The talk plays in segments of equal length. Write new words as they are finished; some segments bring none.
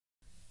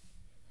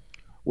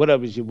What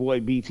up? It's your boy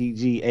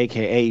BTG,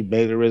 aka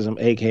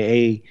Bailerism,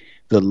 aka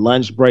the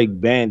Lunch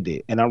Break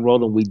Bandit, and I'm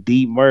rolling with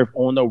D Murph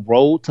on the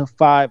road to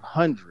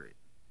 500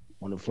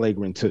 on the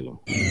Flagrant 2. Yo,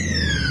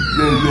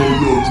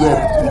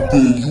 drop it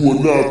again. You are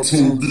now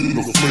tuned in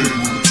to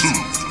Flagrant 2.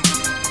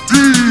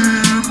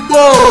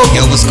 D-Murph!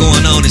 Yo, what's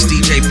going on? It's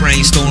DJ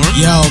Brainstorm.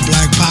 Yo,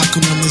 Black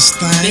Pac on this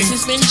thing. This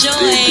has been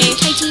Joy. Hey,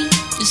 T.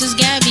 This is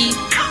Gabby.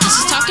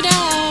 This is Talk It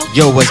Out.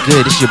 Yo, what's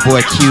good? It's your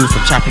boy Q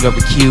from Chopping Up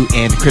with Q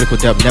and the Critical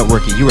Dub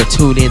Network, and you are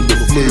tuned in to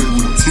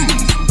Flagrant 2.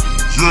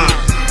 Yeah.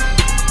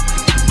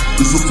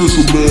 It's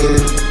official,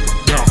 man.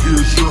 Now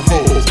here's your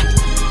host,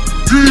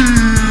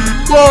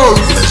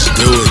 D-Murph! Let's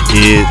do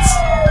it. It's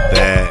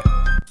that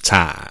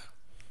time.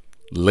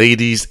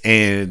 Ladies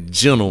and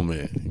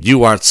gentlemen,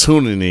 you are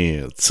tuning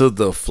in to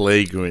the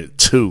Flagrant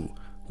 2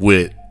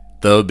 with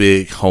the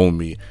big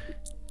homie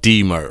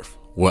D Murph,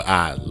 where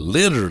I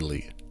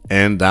literally,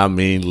 and I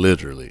mean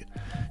literally,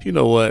 you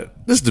know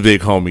what? This is the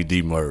big homie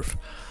D Murph.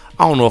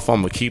 I don't know if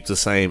I'm going to keep the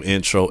same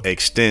intro,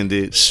 extend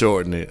it,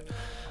 shorten it.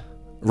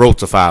 Road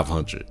to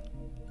 500.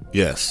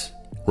 Yes,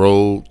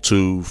 road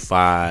to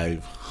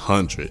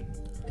 500.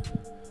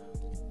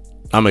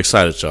 I'm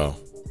excited, y'all.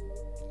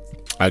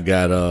 I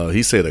got,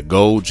 he said a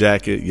gold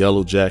jacket,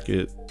 yellow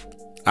jacket.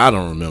 I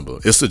don't remember.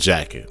 It's a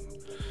jacket.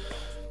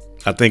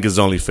 I think it's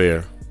only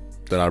fair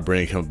that I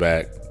bring him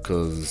back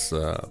because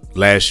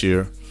last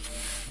year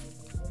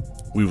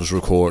we was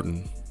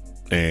recording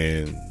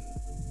and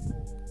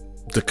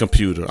the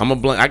computer.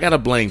 I gotta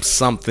blame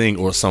something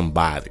or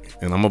somebody,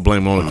 and I'm gonna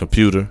blame it on the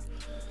computer.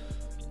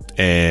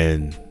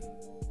 And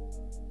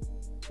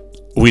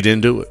we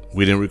didn't do it.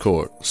 We didn't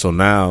record. So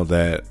now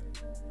that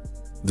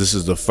this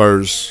is the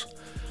first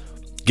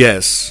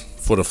guest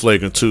for the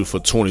Flagrant 2 for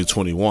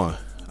 2021,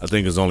 I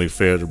think it's only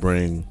fair to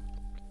bring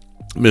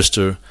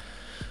Mr.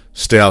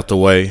 Stay Out the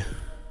Way,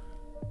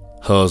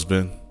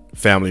 husband,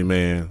 family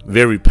man,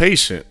 very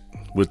patient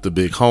with the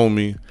big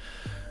homie.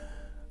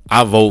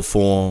 I vote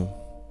for him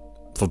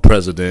for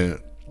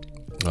president.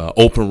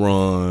 Open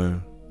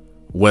run,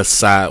 West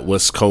Side,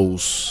 West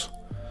Coast.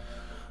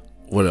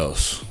 What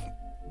else?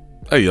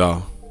 Hey,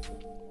 y'all.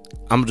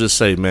 I'm just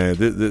say, man,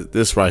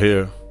 this right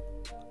here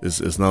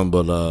is nothing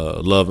but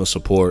love and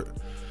support.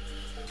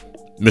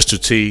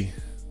 Mr. T,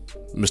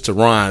 Mr.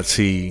 Ron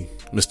T,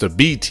 Mr.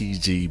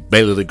 BTG,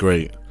 Baylor the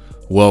Great,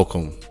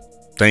 welcome.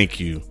 Thank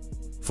you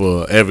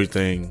for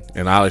everything,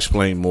 and I'll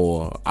explain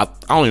more. I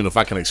don't even know if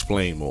I can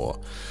explain more,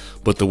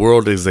 but the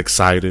world is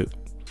excited.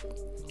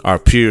 Our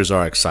peers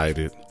are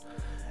excited,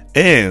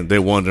 and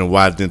they're wondering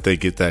why didn't they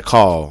get that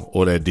call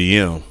or that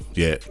DM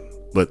yet.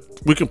 But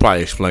we can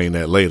probably explain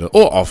that later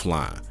or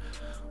offline.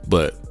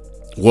 But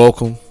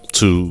welcome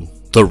to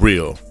the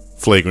real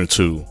Flagrant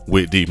 2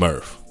 with D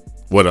Murph.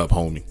 What up,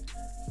 homie?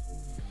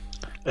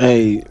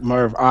 Hey,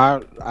 Murph,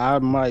 I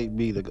might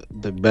be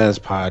the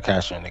best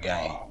podcaster in the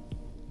game.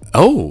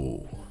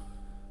 Oh.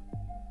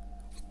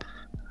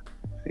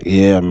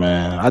 Yeah,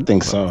 man. I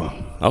think so.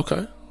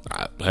 Okay.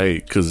 Hey,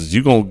 because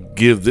you're going to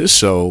give this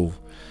show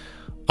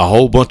a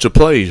whole bunch of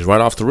plays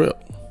right off the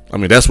rip. I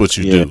mean, that's what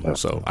you do.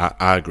 So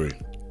I agree.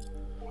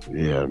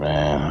 Yeah,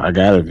 man. I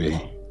gotta be.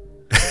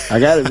 I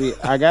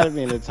gotta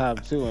be in the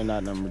top 2 and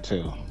not number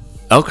 2.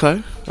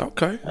 Okay.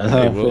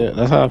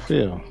 That's how I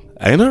feel.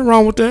 Ain't nothing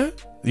wrong with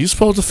that. You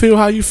supposed to feel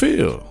how you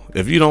feel.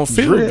 If you don't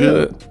feel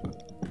good,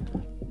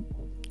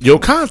 your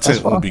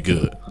content won't be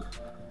good.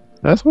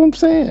 That's what I'm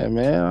saying,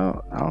 man.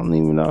 I don't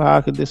even know how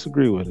I could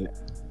disagree with it.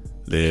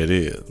 There it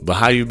is. But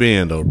how you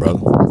been though,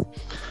 brother?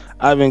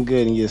 I've been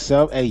good. And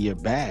yourself? Hey, you're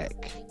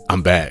back.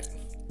 I'm back.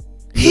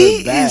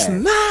 He is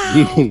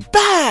now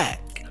back.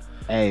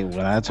 Hey,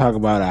 when I talk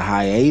about a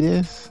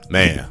hiatus,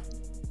 man,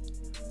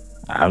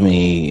 I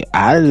mean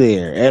out of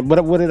there. And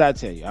what did I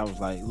tell you? I was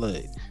like,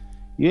 look,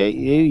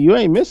 you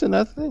ain't missing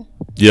nothing.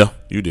 Yeah,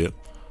 you did.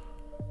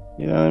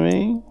 You know what I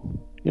mean?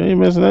 You ain't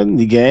missing nothing.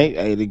 The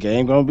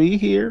game gonna be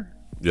here.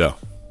 Yeah.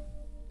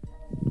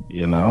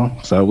 You know,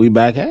 so we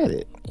back at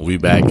it.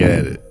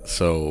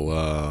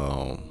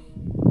 So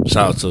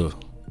shout out to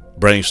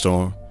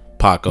Brainstorm,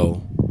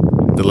 Paco,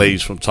 the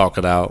ladies from Talk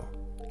It Out,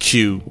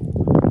 Q.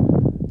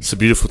 It's a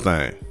beautiful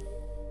thing.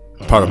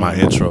 Part of my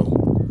intro.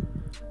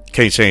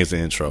 Can't change the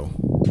intro.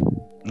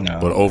 No.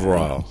 But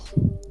overall,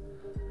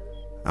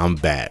 I'm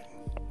back.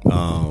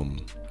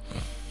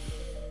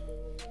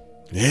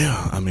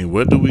 Yeah, I mean,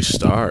 where do we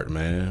start,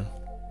 man?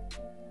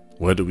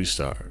 Where do we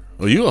start?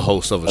 Well, you a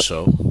host of a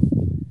show.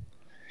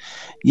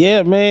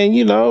 Yeah, man,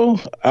 you know,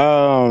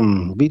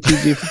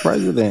 BTG for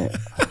president.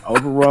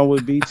 Overrun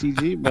with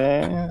BTG,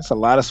 man. It's a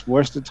lot of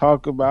sports to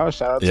talk about.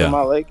 Shout out to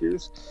my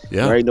Lakers.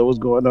 Yeah. I already know what's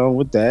going on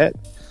with that.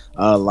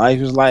 Life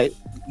is like,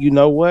 you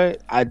know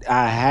what? I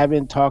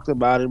haven't talked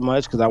about it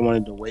much because I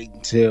wanted to wait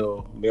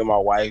until me and my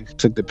wife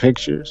took the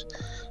pictures.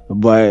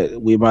 But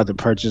we about to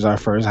purchase our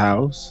first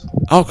house.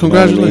 Oh,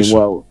 congratulations. You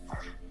know what I mean?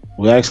 Well,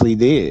 we actually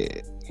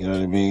did. You know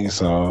what I mean?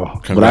 So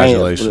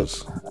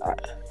congratulations.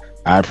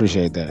 I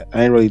appreciate that.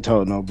 I ain't really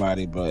told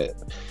nobody, but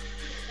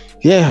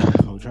yeah,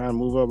 we're trying to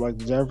move up like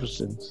the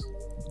Jeffersons.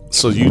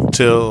 So you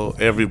tell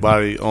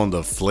everybody on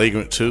the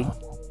Flagrant 2,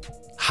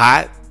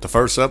 Hot, the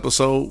first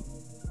episode,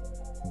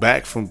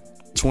 back from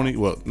 20,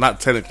 well, not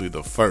technically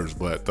the first,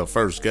 but the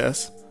first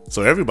guest.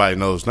 So everybody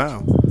knows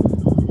now.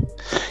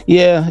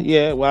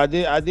 Yeah. Well,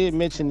 I did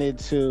mention it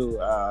to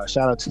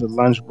shout out to the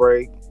lunch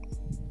break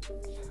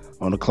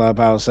on the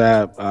Clubhouse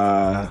app.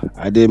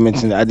 I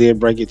did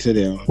break it to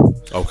them.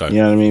 Okay. You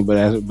know what I mean?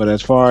 But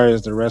as far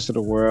as the rest of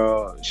the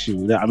world,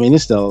 shoot, I mean,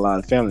 there's still a lot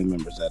of family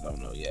members that don't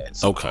know yet.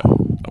 So. Okay.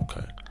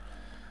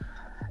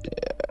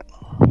 Yeah.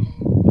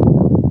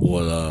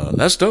 Well,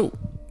 that's dope.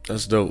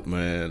 That's dope,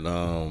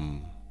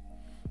 man.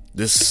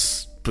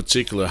 This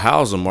particular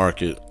housing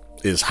market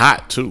is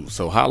hot too.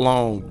 So how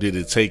long did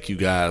it take you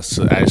guys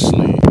to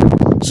actually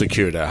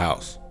secure that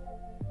house?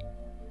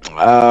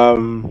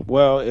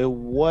 Well, it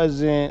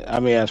wasn't. I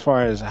mean, as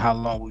far as how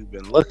long we've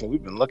been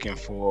looking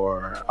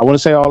for, I want to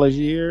say all this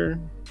year,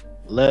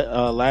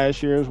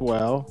 last year as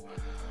well.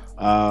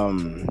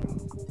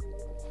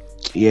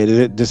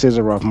 Yeah, this is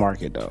a rough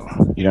market though.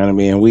 You know what I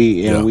mean?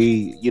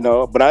 We, you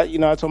know, but I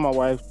told my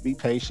wife, be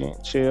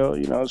patient, chill.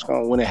 You know,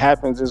 when it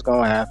happens, it's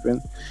gonna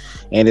happen.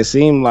 And it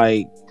seemed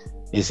like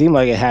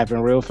it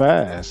happened real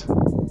fast.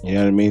 You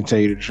know what I mean? Tell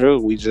you the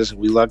truth,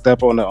 we lucked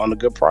up on the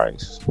good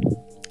price.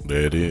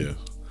 There it is.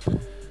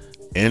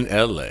 In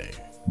LA.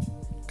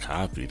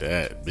 Copy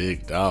that,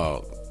 big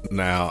dog.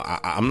 Now,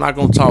 I'm not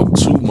going to talk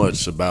too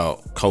much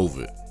about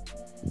COVID.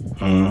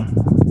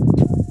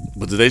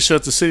 But did they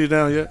shut the city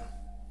down yet?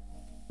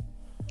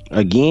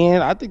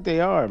 Again, I think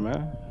they are,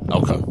 man.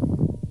 Okay.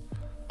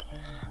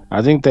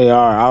 I think they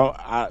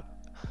are.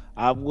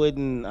 I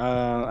wouldn't,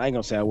 I ain't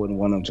going to say I wouldn't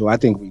want them to. I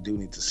think we do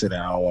need to sit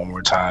down one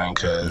more time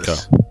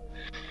because,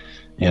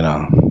 you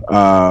know,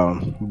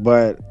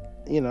 but,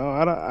 you know,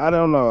 I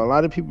don't know. A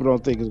lot of people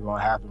don't think it's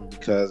going to happen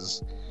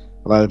because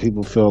a lot of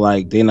people feel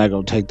like they're not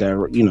going to take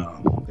that, you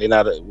know, they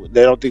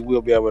don't think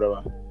we'll be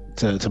able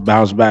to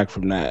bounce back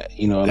from that.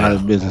 You know, a lot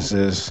of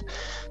businesses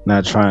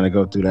not trying to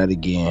go through that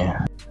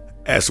again.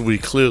 As we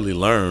clearly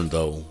learned,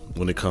 though,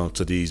 when it comes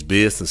to these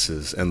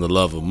businesses and the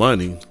love of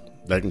money,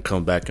 that can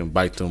come back and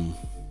bite them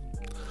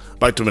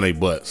in their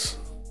butts.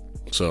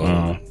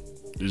 So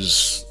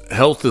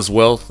health is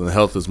wealth, and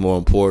health is more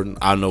important.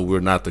 I know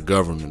we're not the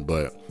government,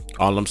 but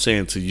all I'm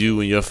saying to you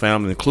and your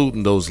family,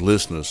 including those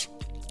listeners,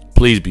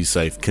 please be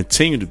safe.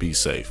 Continue to be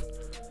safe.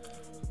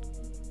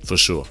 For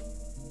sure.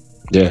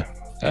 Yeah,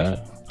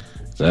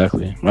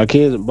 exactly.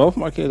 Both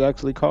my kids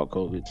actually caught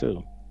COVID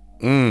too.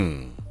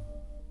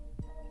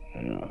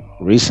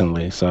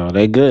 Recently, so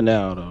they good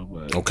now though.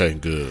 But okay,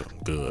 good.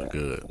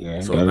 Yeah,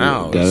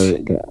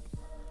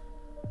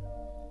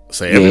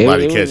 so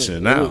everybody catching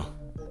it now.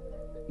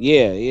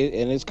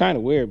 And it's kind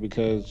of weird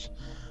because,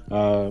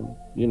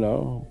 you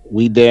know,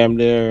 we damn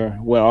near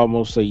went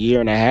almost a year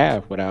and a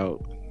half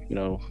without, you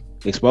know,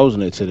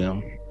 exposing it to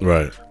them.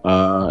 Right.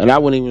 And I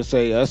wouldn't even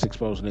say us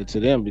exposing it to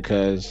them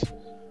because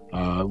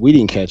we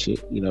didn't catch it.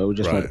 You know, it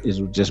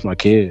was just my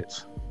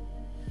kids.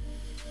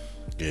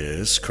 Yeah,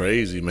 it's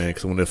crazy, man.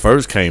 Because when it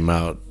first came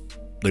out,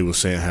 they were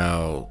saying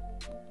how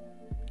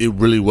it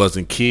really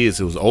wasn't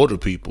kids; it was older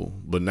people.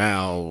 But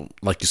now,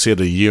 like you said,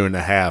 a year and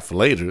a half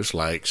later, it's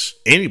like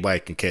anybody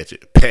can catch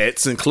it,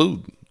 pets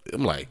included.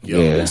 I'm like, yo,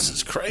 this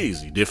is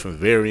crazy. Different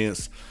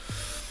variants.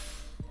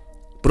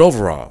 But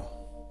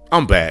overall,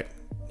 I'm back.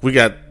 We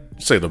got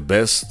the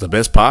best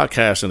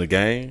podcast in the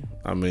game.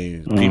 I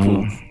mean,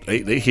 people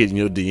they hitting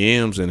your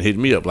DMs and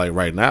hitting me up like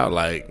right now,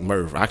 like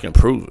Murph, I can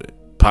prove it.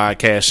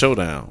 Podcast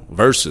Showdown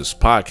versus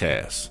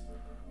podcast.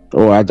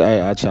 Oh, I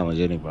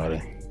challenge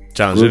anybody.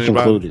 Challenge groups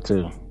anybody? Included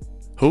too.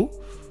 Who?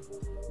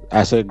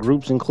 I said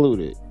groups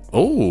included.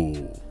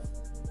 Oh.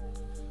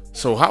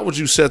 So how would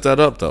you set that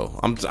up though?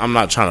 I'm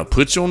not trying to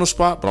put you on the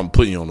spot, but I'm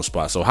putting you on the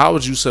spot. So how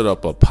would you set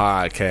up a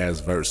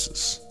podcast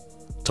versus?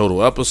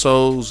 Total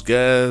episodes,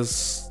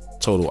 guests,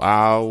 total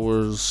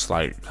hours?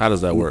 Like, how does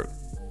that work?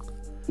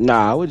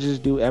 Nah, I would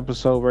just do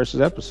episode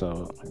versus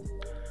episode.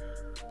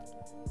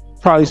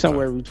 Probably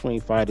somewhere between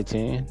 5 to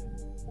 10.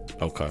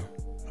 Okay.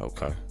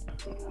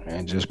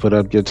 And just put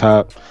up your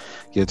top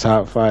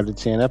 5 to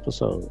 10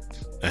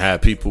 episodes. And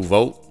have people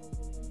vote?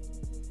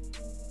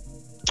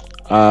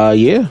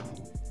 Yeah.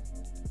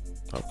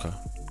 Okay.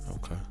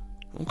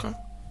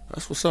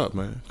 That's what's up,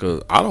 man.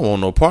 Because I don't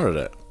want no part of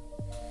that.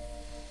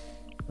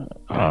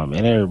 Oh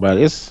man,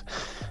 everybody, ain't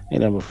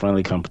never a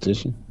friendly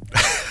competition.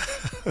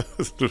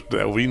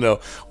 That we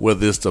know,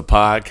 whether it's the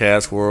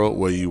podcast world,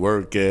 where you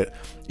work at,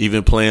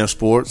 even playing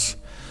sports.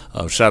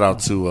 Shout out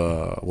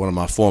to one of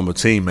my former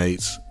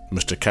teammates,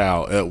 Mr.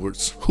 Kyle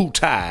Edwards, who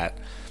tied.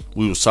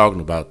 We was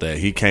talking about that.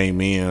 He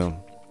came in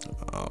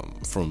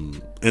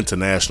from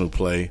international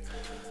play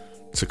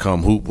to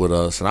come hoop with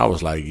us, and I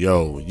was like,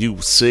 yo, you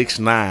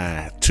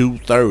 6'9",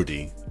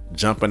 230,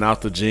 jumping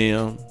out the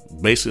gym,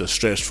 basically a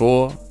stretch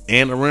 4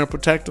 and a rim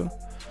protector.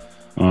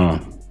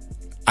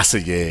 I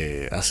said,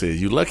 yeah. I said,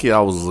 you lucky I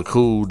was a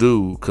cool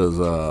dude, because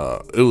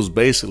it was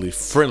basically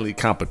friendly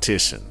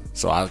competition.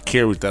 So I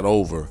carried that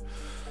over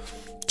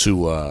to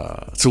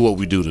what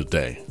we do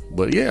today.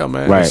 But yeah,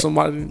 man, if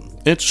somebody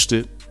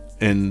interested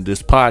in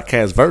this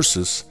podcast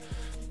Versus,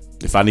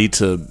 if I need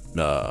to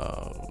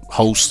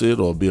host it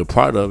or be a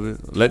part of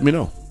it, let me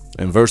know.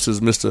 And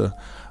Versus Mr.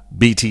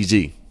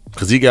 BTG,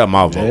 because he got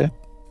my vote.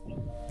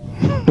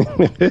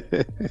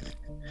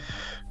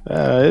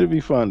 It'll be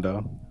fun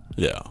though.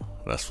 Yeah,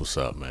 that's what's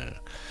up, man.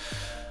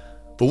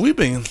 But we've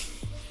been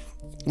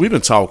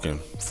talking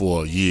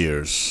for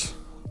years.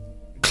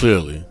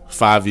 Clearly,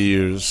 5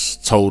 years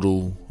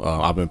total.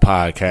 I've been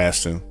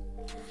podcasting,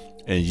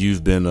 and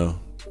you've been a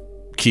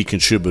key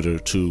contributor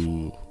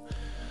to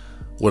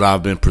what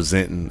I've been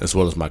presenting as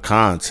well as my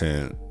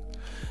content.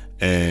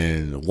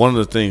 And one of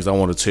the things I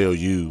want to tell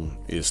you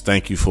is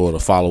thank you for the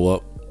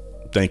follow-up.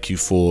 Thank you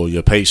for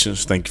your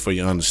patience. Thank you for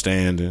your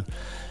understanding.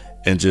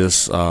 And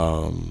just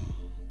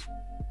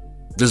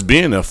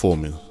being there for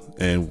me.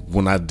 And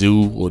when I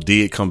do or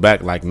did come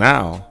back like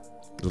now,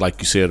 like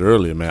you said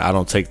earlier, man, I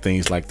don't take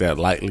things like that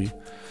lightly.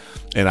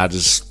 And I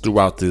just,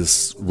 throughout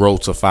this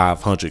Road to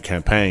 500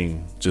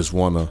 campaign, just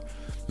want to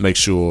make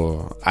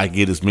sure I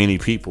get as many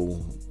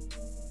people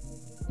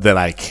that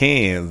I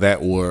can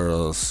that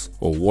were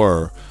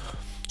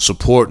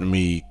supporting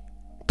me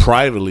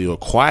privately or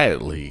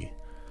quietly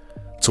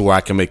to where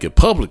I can make it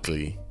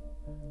publicly.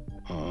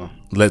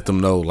 Let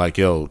them know, like,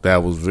 yo,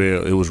 that was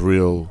real. It was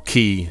real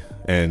key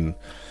and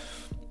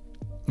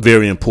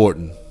very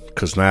important,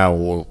 because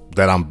now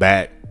that I'm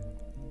back,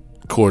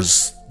 of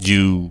course,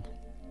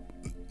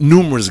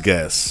 numerous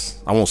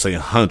guests, I won't say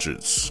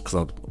hundreds,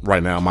 because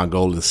right now my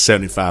goal is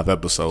 75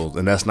 episodes,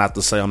 and that's not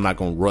to say I'm not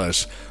going to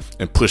rush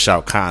and push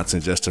out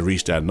content just to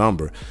reach that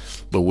number.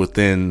 But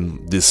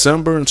within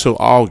December until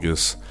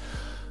August,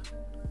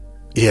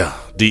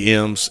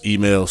 DMs,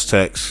 emails,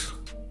 texts,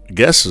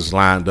 guests is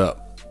lined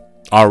up,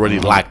 already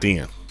locked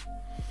in.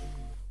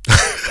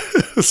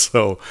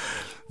 So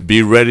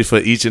be ready for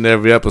each and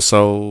every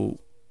episode,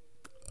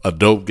 a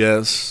dope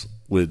guest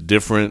with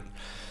different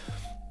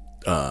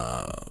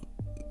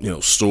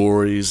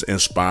stories,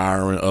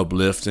 inspiring,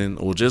 uplifting,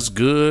 or just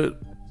good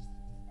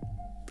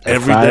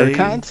everyday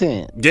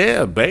content.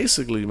 Yeah,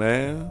 basically,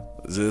 man.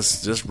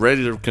 Just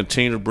ready to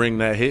continue to bring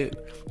that heat.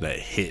 Man,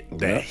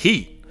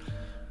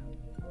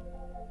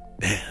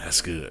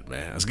 that's good,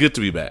 man. It's good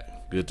to be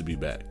back. Good to be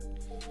back.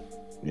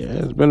 Yeah,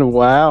 it's been a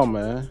while,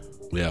 man.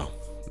 Yeah.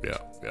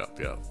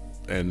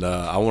 And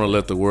I want to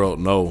let the world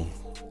know,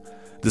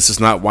 this is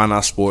not Why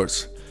Not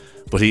Sports,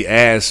 but he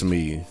asked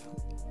me,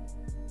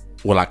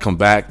 will I come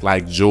back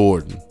like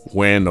Jordan,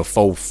 wearing the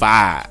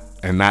 4.5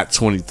 and not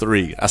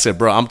 23? I said,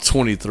 bro, I'm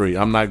 23.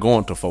 I'm not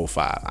going to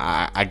 4.5.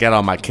 I got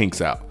all my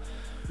kinks out.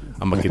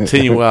 I'm going to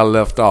continue where I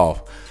left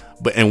off,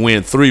 and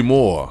win 3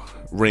 more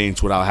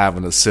rings without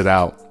having to sit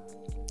out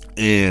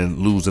and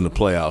lose in the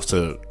playoffs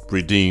to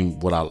redeem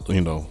what I,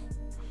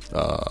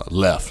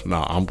 left.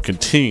 No, I'm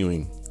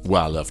continuing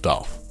where I left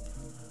off.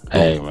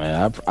 Hey,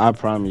 man, I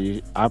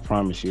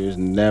promise you, it's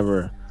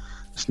never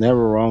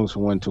wrong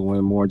to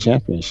win more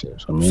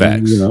championships. I mean,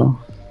 facts.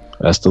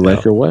 That's the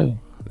Laker way.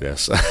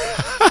 Yes.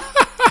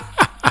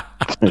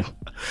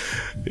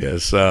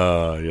 Yes,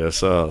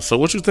 So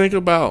what you think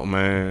about,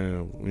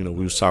 man? We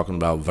was talking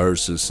about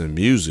Versus and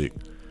music.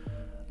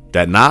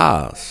 That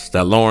Nas,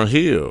 that Lauryn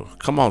Hill.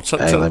 Come on,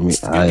 give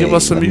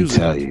us some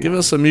music. Give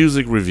us a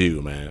music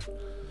review, man.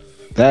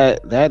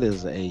 That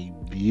is a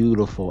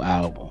beautiful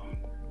album.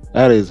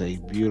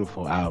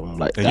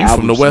 Like, and you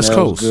from the West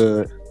Coast.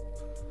 Good.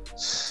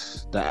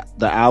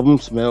 The album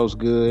smells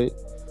good.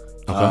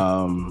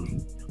 Okay.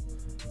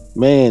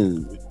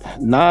 Man,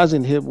 Nas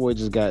and Hit Boy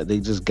just got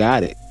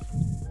it.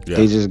 Yeah.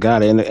 They just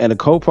got it. And the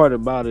cool part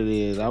about it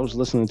is, I was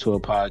listening to a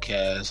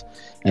podcast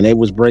and they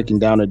was breaking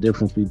down the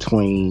difference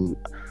between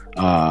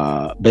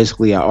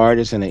basically an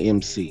artist and an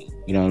MC.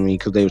 You know what I mean?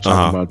 Because they were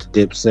talking about the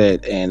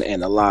Dipset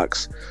and the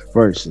Lox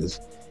verses.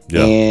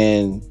 Yeah.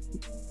 And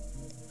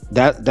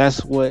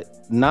that's what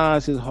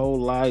Nas, his whole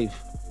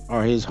life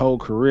or his whole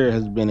career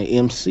has been an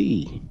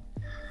MC.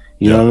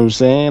 You know what I'm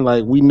saying?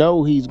 Like, we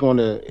know he's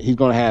gonna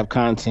have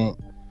content.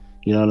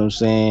 You know what I'm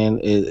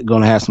saying? It's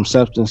gonna have some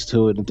substance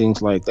to it and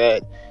things like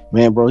that.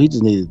 Man, bro, he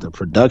just needed the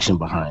production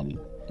behind it.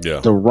 Yeah.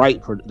 The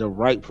right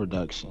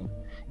production.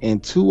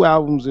 And 2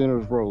 albums in a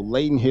row,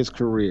 late in his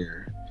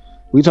career.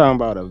 We talking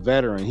about a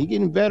veteran. He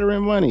getting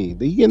veteran money.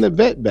 He getting the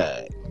vet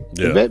bag.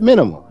 Yeah. The vet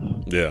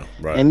minimum. Yeah,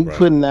 right. And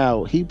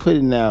he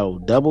putting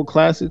out double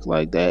classics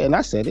like that. And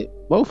I said it,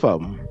 both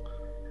of them.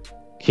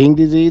 King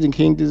Disease and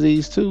King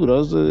Disease 2.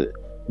 Those are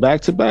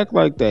back to back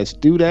like that.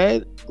 Do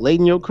that late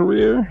in your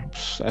career.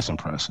 That's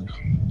impressive.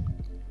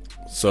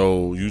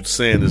 So you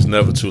saying it's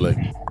never too late?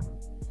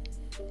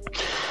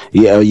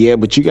 Yeah,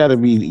 but you gotta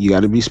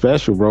be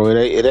special, bro.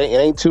 It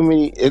ain't too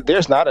many.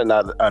 There's not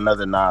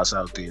another Nas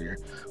out there,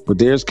 but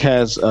there's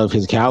cats of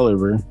his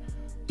caliber.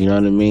 You know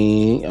what I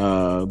mean?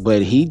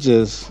 But he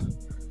just,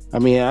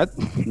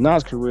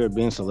 Nas' career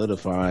been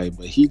solidified,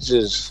 but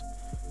it's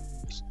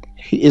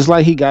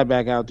like he got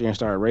back out there and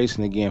started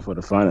racing again for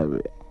the fun of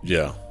it.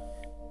 Yeah.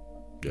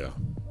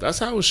 That's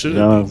how it should be,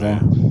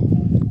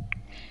 man.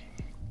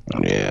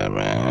 Yeah,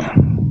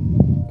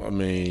 man. I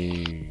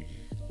mean,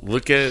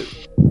 look at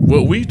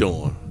what we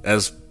doing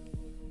as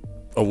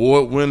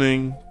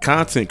award-winning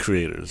content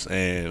creators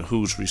and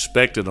who's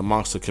respected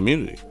amongst the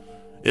community.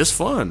 It's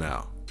fun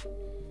now.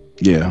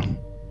 Yeah.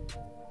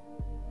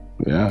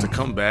 To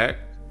come back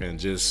and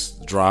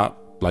just drop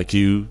like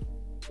you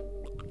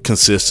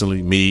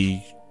consistently,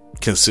 me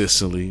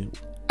consistently,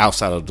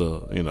 outside of the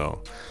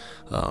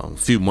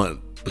few month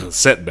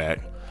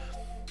setback.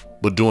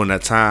 But during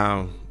that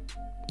time,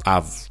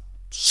 I've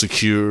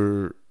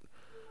secured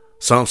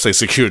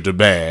the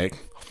bag,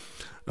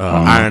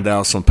 ironed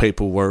out some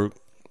paperwork.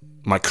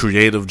 My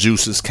creative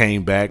juices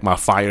came back. My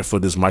fire for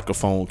this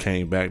microphone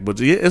came back. But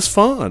yeah, it's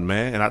fun,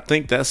 man. And I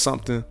think that's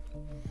something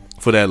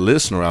for that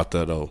listener out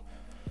there, though.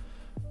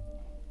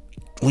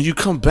 When you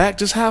come back,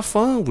 just have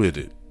fun with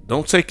it.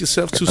 Don't take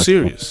yourself too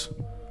serious.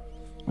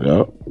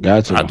 Yep,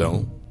 gotcha. I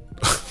don't.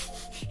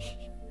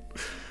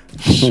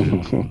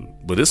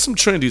 But there's some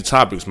trendy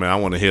topics, man, I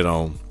want to hit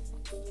on.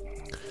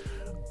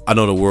 I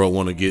know the world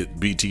want to get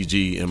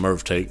BTG and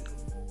Murph take.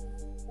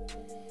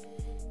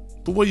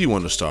 But where you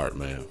want to start,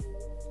 man?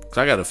 Because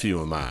I got a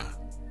few in mind.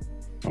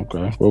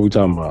 Okay, what are we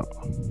talking about?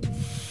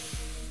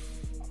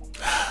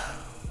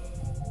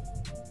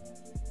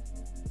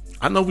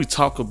 I know we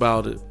talk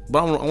about it,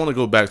 but I want to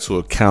go back to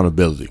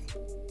accountability.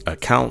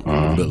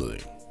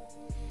 Accountability.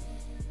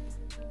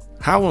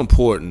 How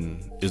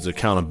important is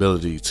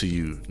accountability to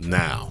you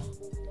now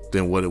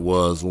than what it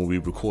was when we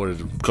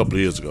recorded a couple of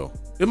years ago?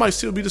 It might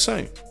still be the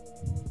same.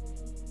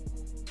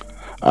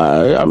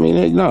 I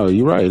mean, no,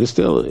 you're right. It's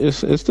still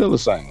the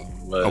same.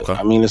 But Okay.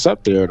 I mean, it's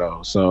up there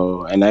though.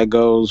 So, and that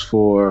goes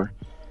for,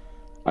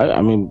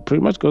 I mean,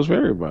 pretty much goes for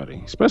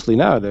everybody, especially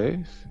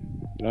nowadays.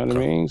 You know what I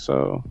mean?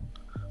 So,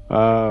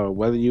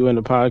 whether you in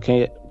the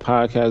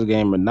podcast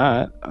game or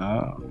not,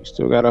 you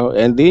still gotta.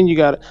 And then you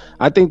gotta.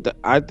 I think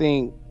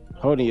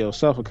holding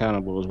yourself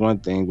accountable is one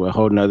thing, but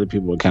holding other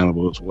people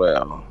accountable as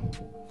well.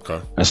 Okay.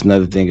 That's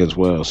another thing as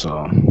well.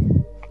 So,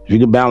 if you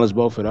can balance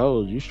both of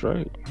those, you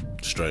straight.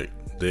 Straight.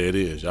 There it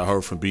is. Y'all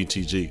heard from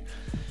BTG.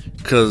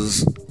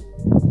 Because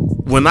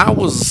when I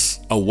was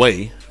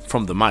away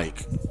from the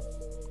mic,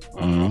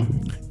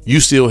 you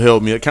still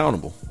held me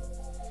accountable.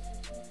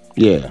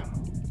 Yeah.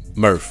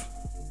 Murph,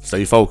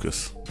 stay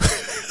focused.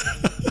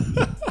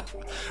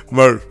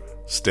 Murph,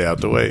 stay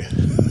out the way.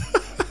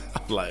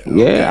 I'm like, okay.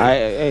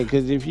 Yeah,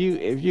 because if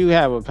you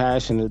have a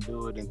passion to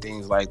do it and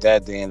things like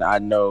that, then I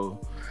know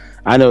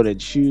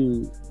that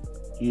you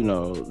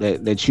know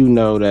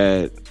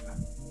that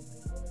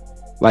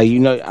like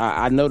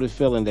I know the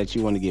feeling that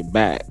you want to get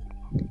back.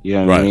 You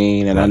know what I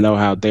mean? And I know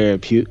how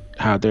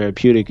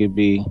therapeutic it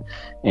be,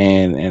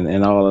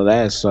 and all of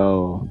that.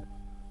 So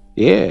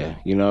yeah,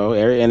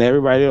 and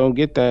everybody don't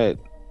get that,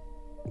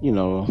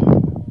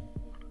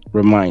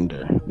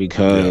 reminder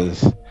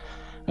because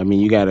I mean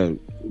you gotta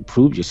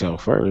prove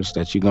yourself first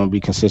that you're gonna be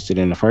consistent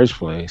in the first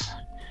place.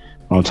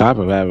 On top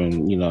of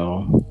having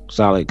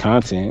solid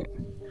content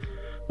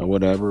or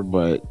whatever,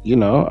 but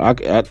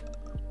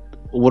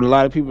what a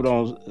lot of people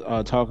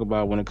don't talk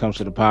about when it comes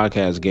to the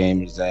podcast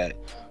game is that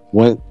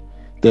when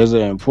there's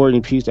an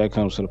important piece that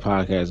comes to the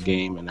podcast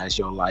game, and that's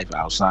your life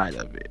outside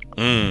of it.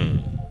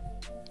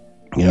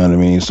 You know what I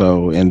mean?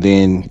 So, and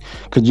then,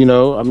 cause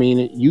I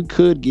mean, you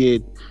could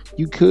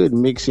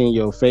mix in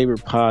your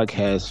favorite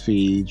podcast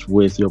feeds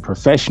with your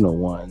professional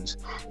ones,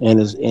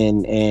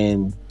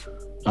 and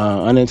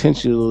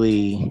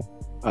unintentionally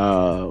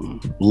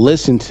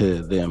listen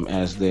to them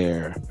as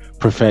their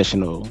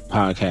professional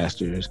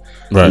podcasters,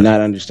 and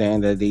not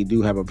understand that they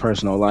do have a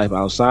personal life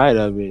outside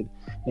of it.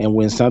 And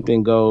when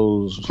something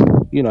goes,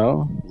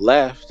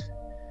 left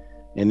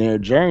in their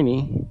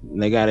journey,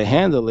 and they got to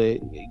handle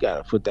it, you got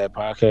to put that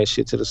podcast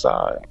shit to the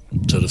side.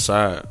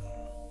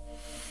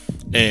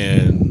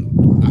 And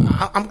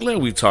I'm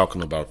glad we're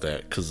talking about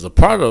that, because a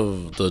part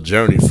of the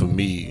journey for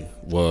me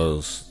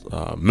was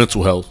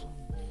mental health.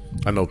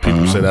 I know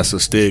people say that's a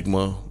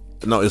stigma.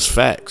 No, it's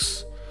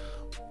facts.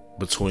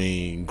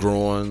 Between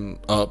growing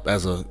up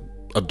as an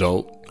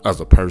adult,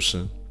 as a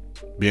person,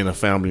 being a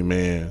family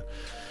man,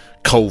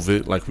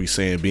 COVID, like we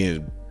saying,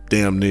 being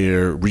damn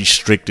near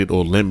restricted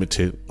or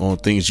limited on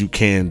things you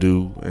can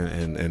do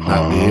and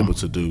not be able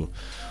to do.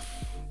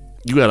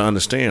 You got to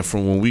understand,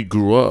 from when we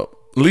grew up,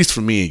 at least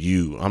for me and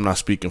you, I'm not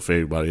speaking for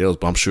everybody else,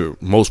 but I'm sure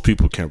most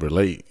people can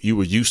relate. You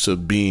were used to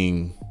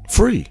being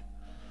free.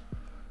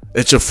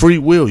 It's your free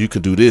will. You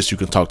can do this. You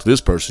can talk to this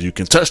person. You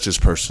can touch this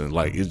person.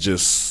 Like, it's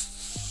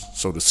just,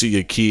 so to see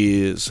your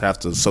kids have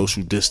to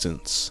social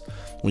distance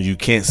when you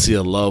can't see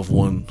a loved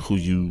one who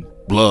you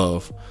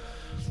love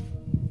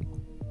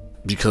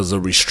because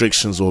of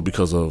restrictions or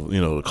because of, the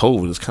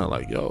COVID, it's kind of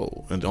like,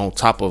 yo. And on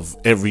top of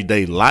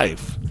everyday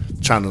life,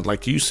 trying to,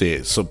 like you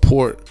said,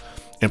 support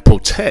and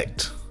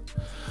protect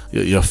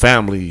your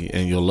family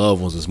and your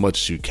loved ones as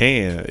much as you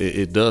can,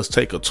 it does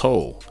take a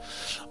toll.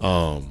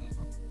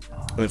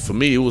 And for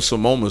me, it was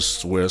some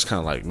moments where it's kind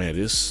of like, man,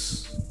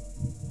 this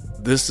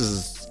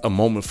is a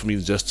moment for me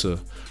just to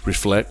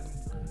reflect,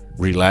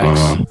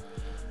 relax,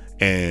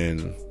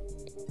 and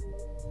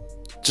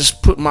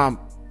just put my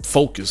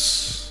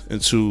focus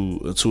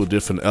into a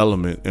different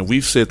element. And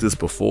we've said this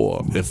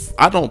before. If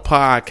I don't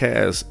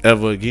podcast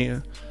ever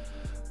again,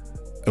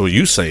 well,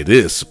 you say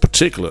this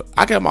particular,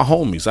 I got my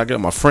homies, I got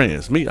my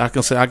friends. Me, I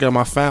can say I got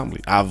my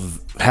family. I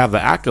have the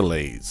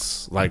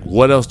accolades. Like,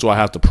 what else do I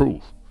have to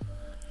prove?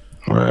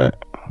 Right.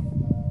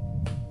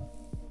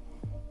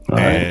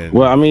 And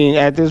well, I mean,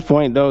 at this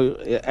point though,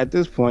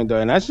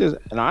 and that's just,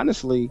 and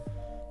honestly,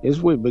 it's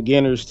with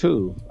beginners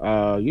too.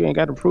 You ain't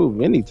got to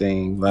prove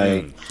anything.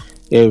 Like,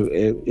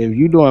 if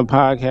you're doing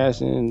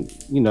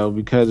podcasting, you know,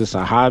 because it's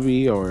a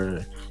hobby or,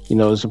 you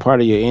know, it's a part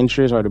of your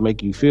interest or to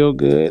make you feel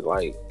good,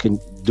 like, can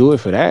do it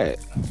for that.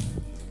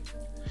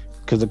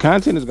 Because the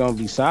content is going to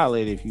be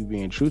solid if you're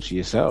being true to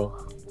yourself.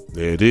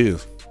 there it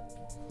is.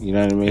 You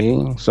know what I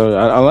mean? So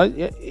I like,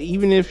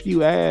 even if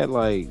you add,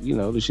 like, you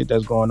know, the shit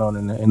that's going on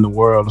in the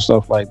world and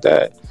stuff like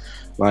that,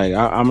 like,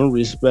 I'm gonna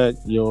respect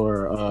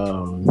your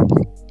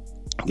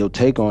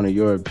take on it,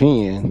 your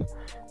opinion.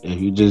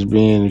 If you just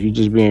being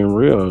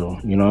real,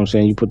 you know what I'm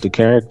saying? You put the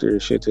character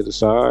shit to the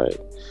side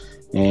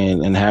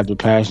and have the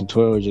passion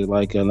towards it,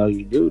 like I know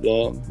you do.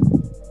 Then,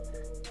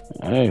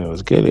 hey,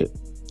 let's get it.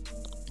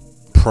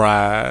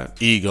 Pride,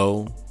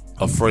 ego,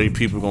 afraid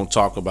people gonna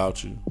talk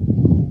about you.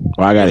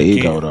 Well, I got an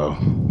ego though.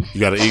 You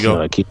got an ego?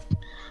 So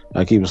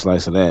I keep a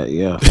slice of that.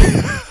 Yeah.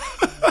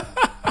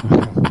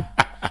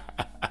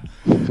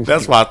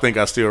 That's why I think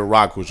I still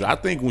rock with you. I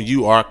think when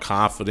you are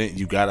confident,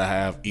 you gotta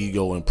have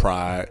ego and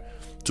pride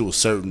to a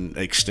certain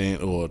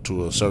extent or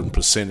to a certain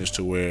percentage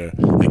to where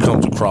it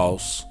comes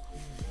across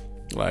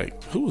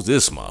like, who's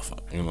this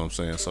motherfucker? You know what I'm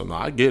saying? So no,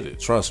 I get it.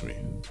 Trust me.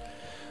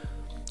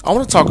 I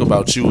want to talk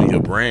about you and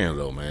your brand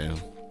though, man.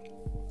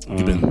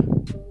 You've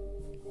been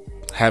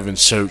having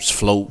shirts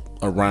float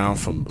around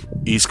from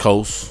East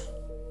Coast,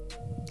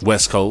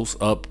 West Coast,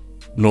 up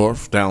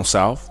north, down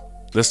south.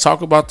 Let's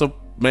talk about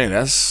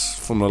that's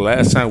from the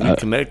last time we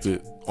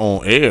connected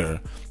on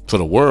air to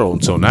the world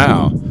until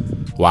now.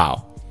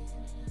 Wow.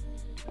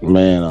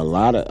 Man, a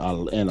lot of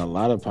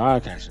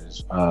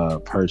podcasters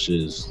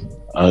purchase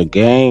a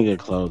gang of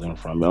clothing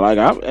from me. Like,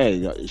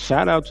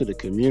 shout out to the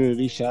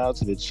community, shout out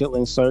to the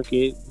chilling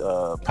circuit,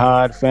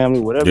 pod family,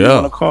 whatever you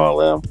want to call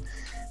them.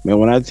 Man,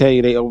 when I tell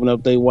you they open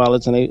up their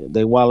wallets and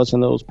they wallets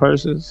in those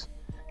purses,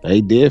 they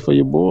did for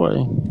your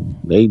boy.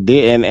 They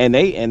did,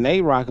 and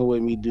they rocking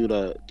with me through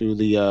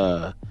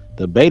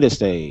the beta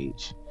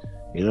stage.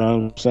 You know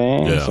what I'm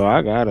saying? Yeah. So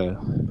I gotta.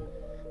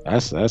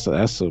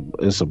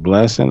 It's a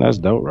blessing. That's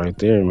dope right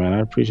there, man. I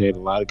appreciate a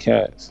lot of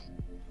cats.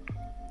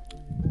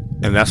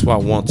 And that's why I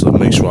want to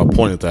make sure I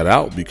pointed that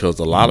out, because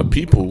a lot of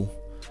people,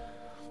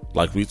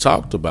 like we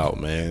talked about,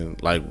 man,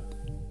 like,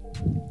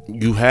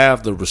 you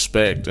have the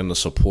respect and the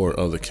support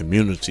of the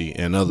community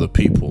and other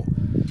people.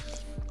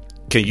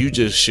 Can you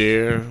just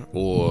share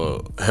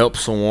or help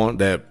someone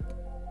that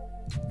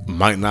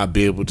might not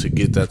be able to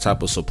get that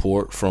type of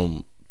support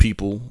from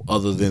people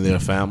other than their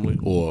family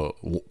or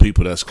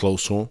people that's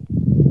close to them?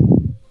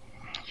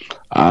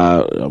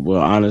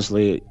 Well,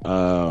 honestly,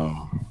 I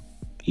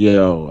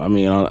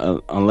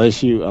mean,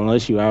 unless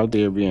you out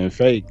there being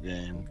fake,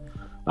 then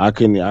I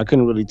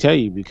couldn't really tell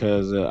you,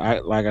 because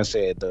like I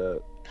said,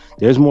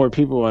 there's more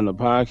people in the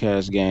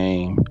podcast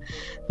game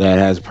that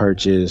has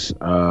purchased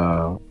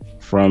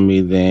from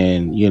me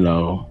than, you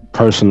know,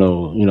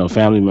 personal, you know,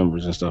 family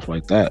members and stuff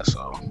like that.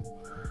 So,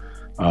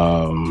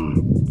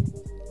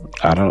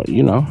 I don't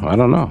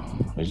know.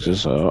 It's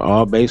just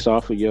all based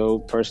off of your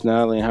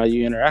personality and how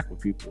you interact with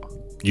people.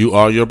 You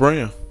are your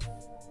brand.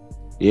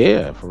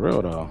 Yeah, for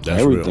real though.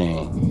 That's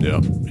everything.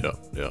 Real.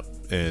 Yep.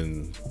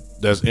 And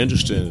that's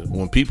interesting.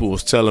 When people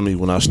was telling me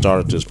when I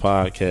started this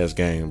podcast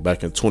game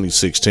back in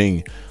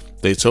 2016,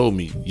 they told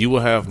me you will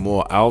have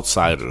more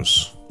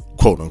outsiders,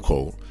 quote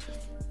unquote,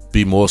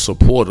 be more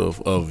supportive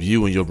of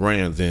you and your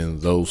brand than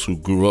those who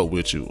grew up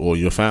with you or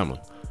your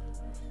family.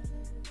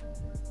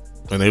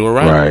 And they were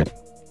right.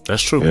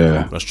 That's true.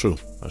 Yeah. That's true.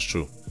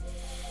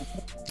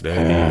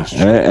 Yeah.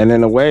 And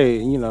in a way,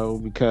 you know,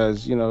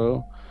 because, you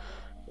know,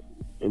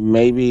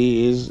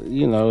 maybe it's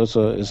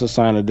a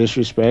sign of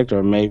disrespect,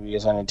 or maybe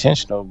it's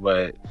unintentional,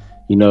 but,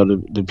 you know,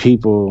 the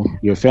people,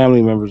 your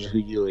family members who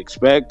you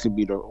expect to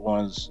be the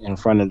ones in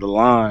front of the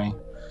line,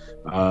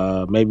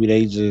 maybe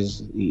they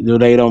just, you know,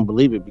 they don't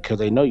believe it because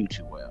they know you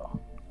too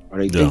well, or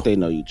they think they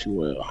know you too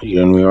well. You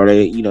know what I mean? Or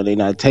they, you know, they're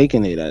not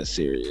taking it as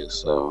serious.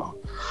 So,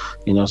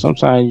 you know,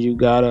 sometimes you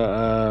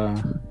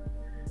gotta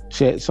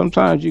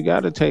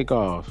take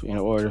off in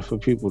order for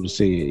people to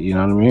see it. You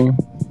know what I mean?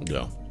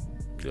 Yeah.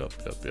 Yep.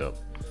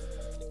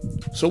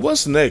 So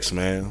what's next,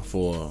 man,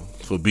 for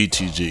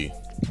BTG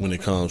when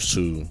it comes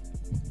to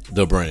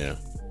the brand?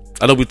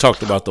 I know we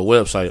talked about the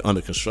website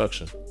under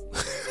construction.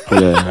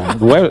 Yeah,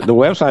 the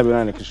website been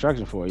under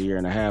construction for a year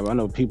and a half. I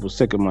know people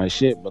sick of my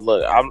shit, but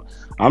look,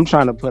 I'm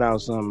trying to put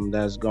out something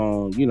that's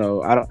going. You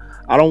know, I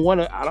don't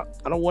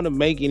want to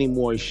make any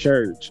more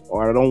shirts,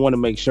 or I don't want to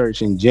make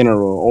shirts in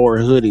general, or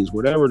hoodies,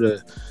 whatever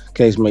the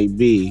case may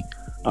be.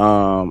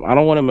 I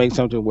don't want to make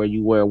something where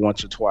you wear it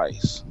once or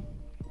twice.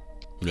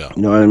 Yeah.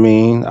 You know what I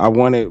mean? I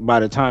wanted, by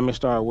the time it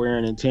started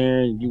wearing and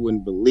tearing, you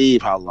wouldn't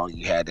believe how long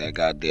you had that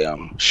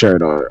goddamn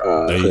shirt or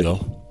There you hoodie.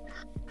 go.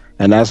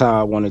 And that's how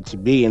I wanted to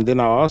be. And then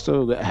I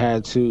also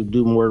had to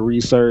do more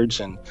research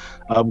and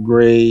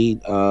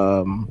upgrade,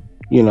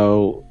 you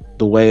know,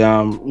 the way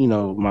I'm, you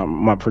know,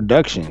 my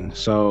production.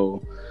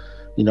 So,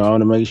 you know, I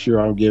want to make sure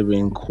I'm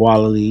giving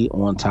quality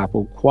on top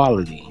of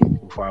quality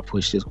before I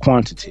push this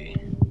quantity.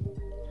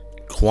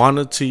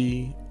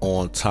 Quantity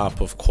on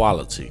top of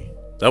quality.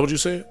 That what you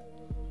said?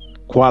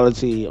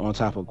 Quality on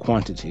top of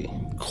quantity.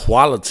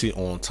 Quality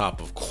on top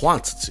of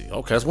quantity.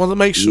 Okay, I just wanted to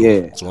make sure.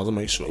 Yeah. Just wanted to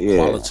make sure.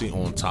 Yeah. Quality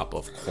on top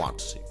of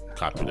quantity.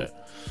 Copy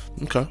that.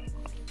 Okay.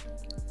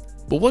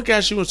 But what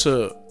got you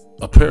into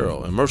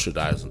apparel and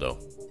merchandising, though?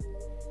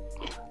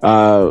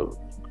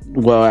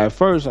 Well, at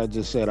first I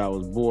just said I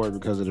was bored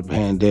because of the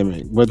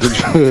pandemic, but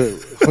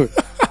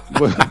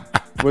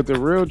but the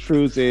real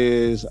truth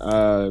is,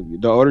 the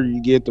older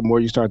you get, the more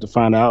you start to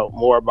find out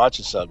more about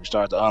yourself. You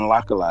start to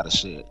unlock a lot of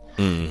shit.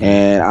 Mm-hmm.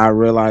 And I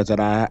realized that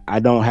I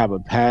don't have a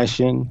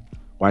passion.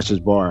 Watch this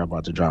bar I'm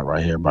about to drop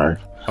right here, Bart.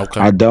 Okay.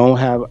 I don't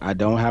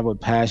have a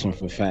passion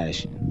for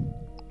fashion.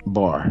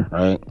 Bar,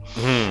 right?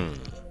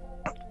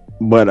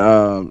 But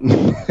no,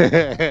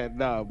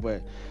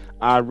 but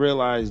I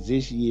realized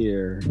this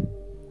year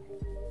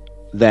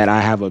that I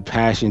have a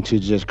passion to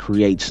just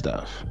create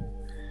stuff.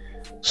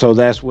 So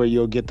that's where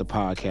you'll get the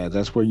podcast.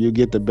 That's where you'll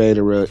get the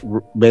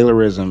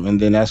Baylorism,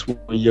 and then that's where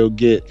you'll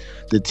get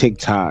the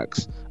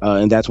TikToks,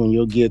 and that's when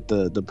you'll get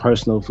the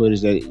personal footage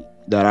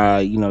that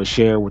I, you know,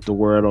 share with the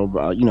world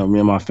over, you know, me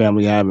and my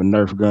family having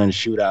Nerf gun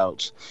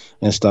shootouts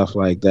and stuff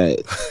like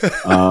that.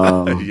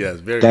 Yes,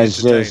 very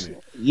that's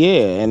entertaining.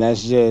 and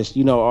that's just,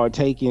 you know, or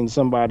taking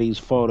somebody's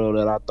photo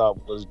that I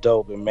thought was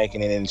dope and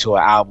making it into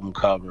an album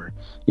cover.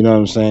 You know what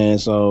I'm saying?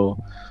 So,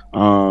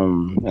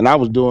 and I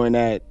was doing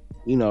that.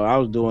 You know, I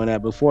was doing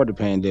that before the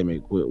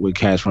pandemic with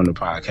Cash from the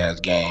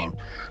Podcast Game.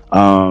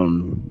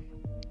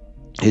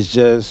 It's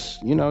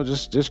just, you know,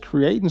 just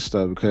creating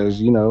stuff because,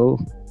 you know,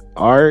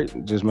 art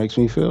just makes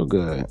me feel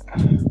good.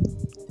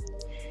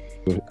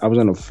 I was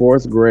in the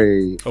 4th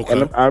grade,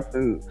 Okay.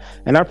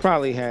 and I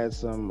probably had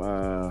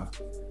some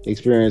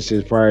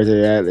experiences prior to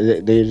that.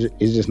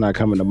 It's just not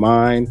coming to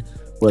mind.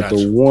 But Gotcha.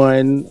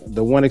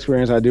 the one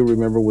experience I do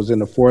remember was in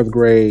the 4th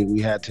grade. We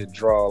had to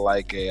draw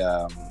like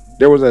a.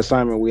 There was an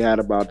assignment we had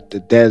about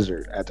the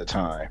desert at the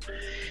time,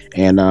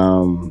 and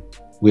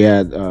we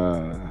had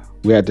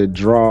to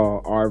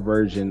draw our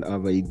version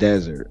of a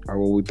desert, or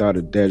what we thought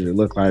a desert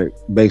looked like,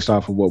 based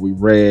off of what we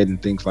read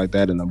and things like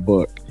that in the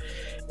book.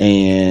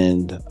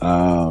 And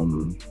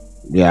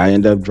I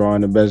ended up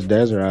drawing the best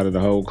desert out of the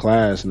whole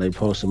class, and they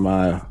posted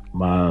my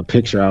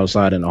picture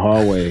outside in the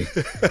hallway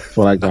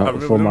for like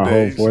for my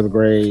whole 4th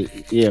grade.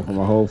 Yeah, for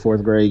my whole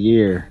 4th grade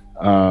year.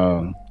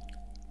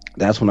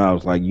 That's when I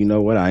was like, you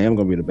know what? I am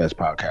going to be the best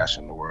podcaster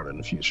in the world in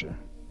the future.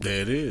 There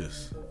it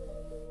is.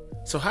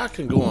 So how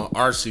can go on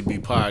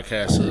RCB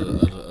podcast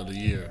of the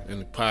year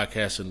and the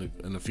podcast in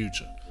the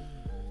future?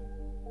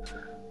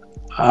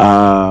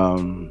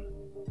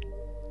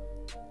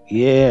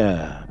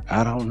 Yeah,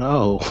 I don't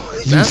know.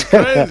 That's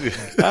crazy.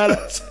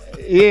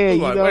 Yeah,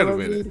 you Like, know wait a what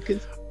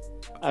minute.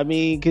 I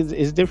mean, because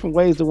it's different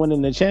ways to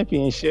winning the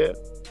championship.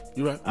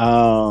 You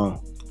right?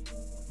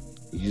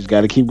 You just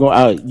got to keep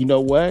going. You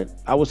know what?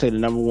 I would say the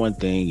number one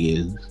thing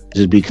is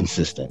just be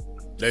consistent.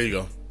 There you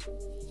go.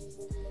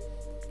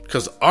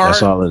 Because art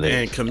That's all it is.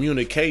 and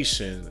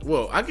communication.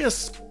 Well, I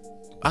guess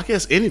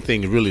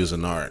anything really is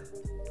an art.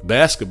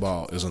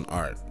 Basketball is an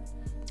art.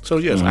 So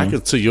yes, I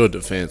can. To your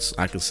defense,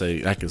 I can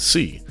see,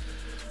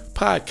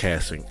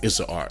 podcasting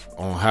is an art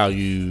on how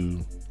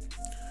you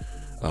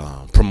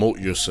promote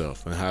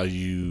yourself and how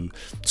you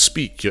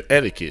speak, your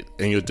etiquette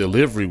and your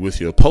delivery with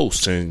your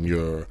posts and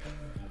your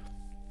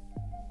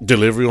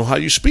delivery on how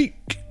you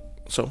speak.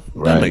 So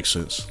Right. that makes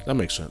sense.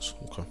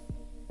 Okay,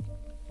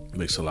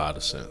 makes a lot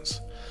of sense.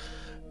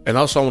 And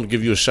also, I want to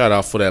give you a shout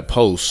out for that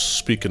post.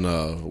 Speaking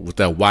of, with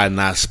that Why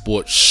Not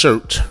Sports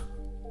shirt.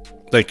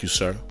 Thank you,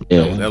 sir.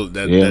 Yeah, man. I've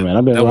been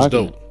that was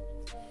rocking. dope.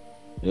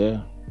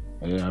 Yeah,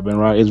 I've been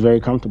right. It's very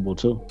comfortable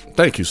too.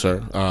 Thank you,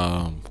 sir.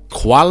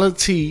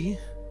 Quality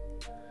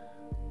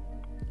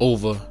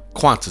over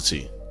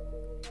quantity.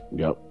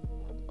 Yep.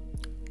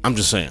 I'm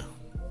just saying,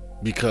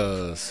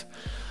 because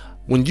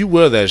when you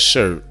wear that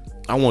shirt,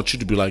 I want you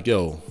to be like,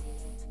 yo,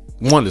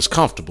 one, it's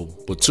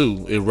comfortable, but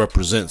two, it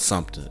represents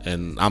something,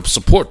 and I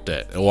support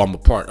that, or I'm a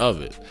part of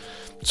it.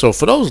 So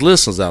for those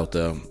listeners out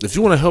there, if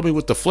you want to help me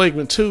with the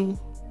Flagrant 2,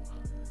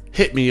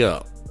 hit me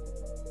up.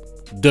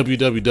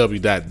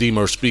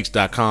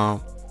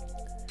 www.dmerspeaks.com.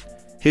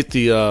 Hit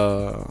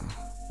the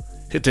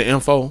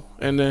info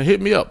and then hit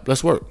me up.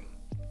 Let's work.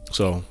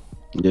 So,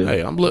 Yeah.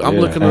 hey, I'm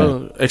looking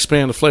to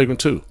expand the Flagrant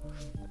 2.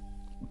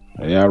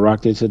 Yeah, I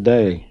rocked it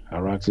today. I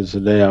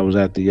was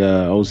at the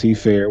OC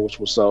Fair, which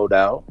was sold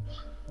out.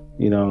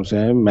 You know what I'm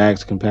saying?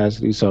 Max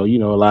capacity. So, you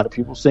know, a lot of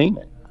people seen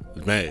it.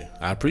 Man,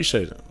 I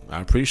appreciate it. I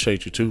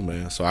appreciate you too,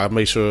 man. So I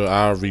make sure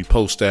I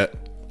repost that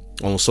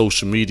on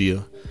social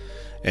media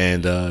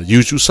and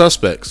usual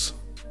suspects.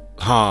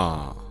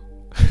 Huh.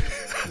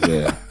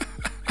 Yeah.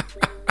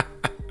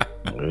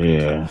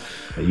 Yeah.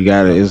 You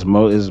gotta. It's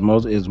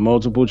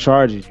multiple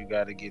charges you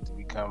gotta get to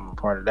become a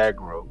part of that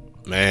group.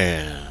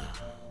 Man,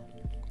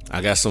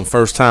 I got some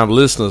first time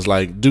listeners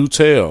like do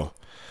tell.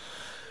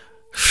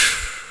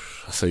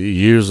 I say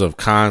years of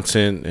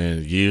content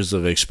and years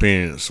of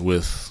experience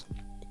with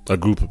a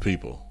group of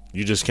people.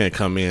 You just can't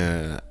come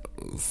in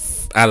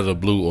out of the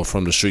blue or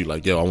from the street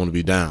like, yo, I want to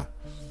be down.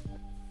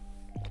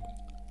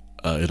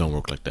 It don't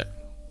work like that.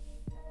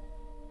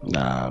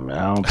 Nah, man,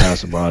 I don't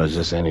pass the ball to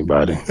just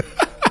anybody.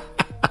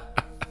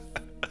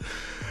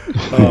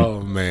 Oh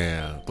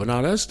man, but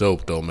no, that's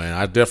dope though, man.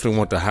 I definitely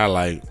want to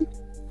highlight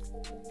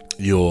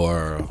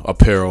your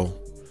apparel,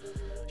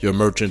 your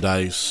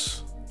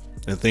merchandise,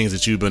 and things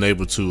that you've been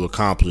able to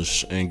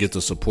accomplish and get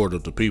the support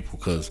of the people.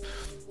 Because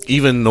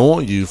even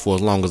knowing you for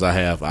as long as I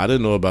have, I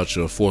didn't know about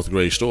your 4th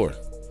grade story.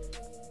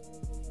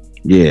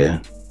 Yeah,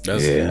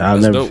 That's I'll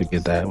never dope.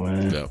 forget that,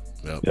 man. Yep.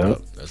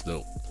 That's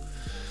dope.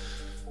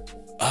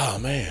 Oh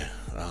man,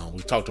 we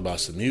talked about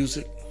some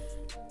music.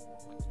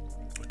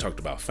 We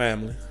talked about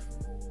family.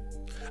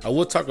 I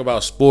would talk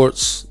about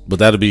sports, but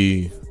that'll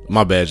be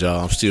my bad, y'all.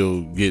 I'm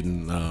still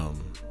getting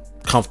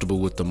comfortable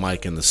with the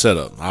mic and the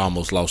setup. I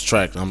almost lost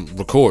track. I'm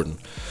recording.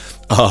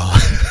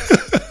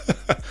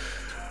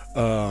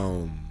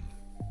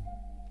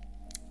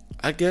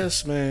 I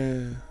guess,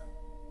 man,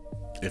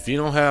 if you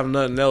don't have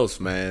nothing else,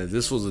 man,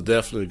 this was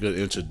definitely a good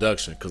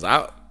introduction, because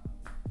I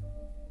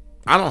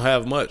don't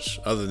have much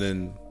other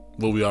than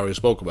what we already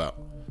spoke about.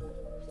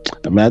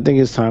 I mean, I think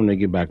it's time to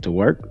get back to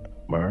work,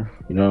 bro.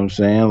 You know what I'm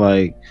saying?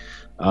 Like,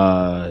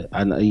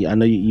 I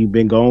know you've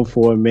been going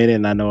for a minute,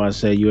 and I know I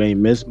said you ain't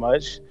missed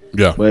much.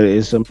 Yeah, but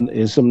it's some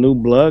new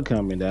blood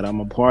coming that I'm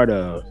a part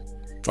of.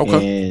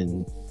 Okay.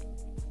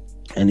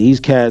 And these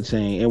cats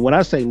ain't. And when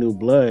I say new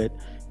blood,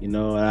 you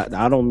know,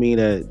 I don't mean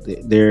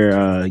that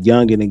they're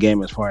young in the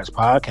game as far as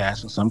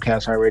podcasting. Some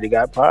cats already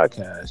got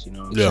podcasts. You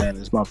know what I'm saying?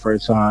 It's my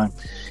first time,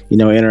 you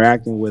know,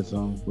 interacting with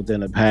them within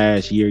the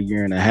past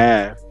year and a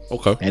half.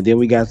 Okay. And then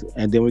we got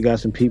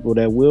some people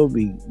that will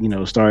be, you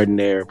know, starting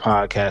their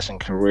podcasting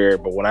career.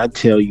 But when I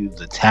tell you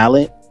the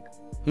talent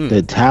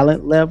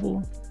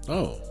level,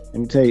 let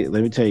me tell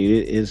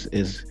you,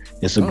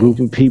 it's a group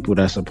of people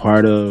that's a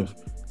part of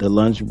the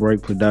Lunch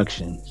Break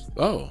Productions.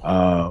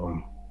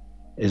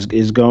 It's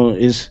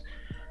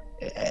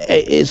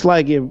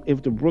like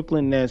if the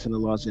Brooklyn Nets and the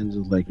Los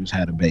Angeles Lakers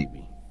had a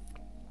baby.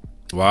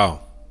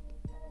 Wow.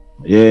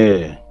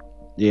 Yeah,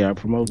 I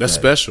promote That's that.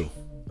 special.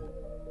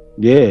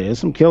 Yeah, there's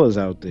some killers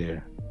out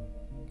there.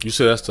 You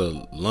said that's the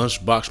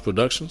Lunchbox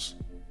Productions?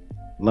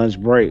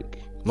 Lunch Break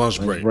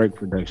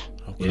Production.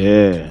 Okay.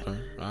 Yeah. Okay.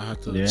 I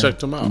have to check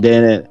them out.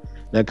 Then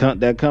that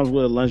comes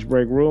with a lunch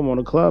break room on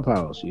the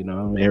clubhouse. You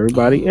know,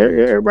 everybody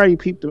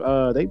peeped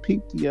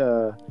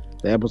the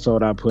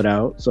episode I put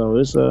out. So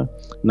it's a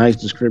nice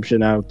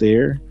description out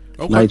there.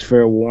 Okay. Nice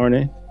fair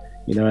warning.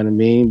 You know what I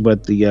mean?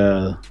 But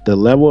the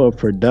level of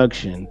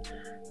production,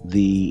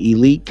 the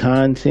elite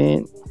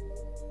content,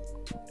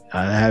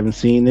 I haven't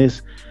seen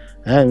this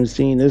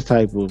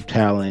type of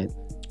talent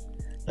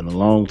in a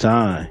long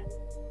time.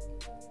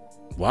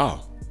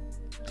 Wow.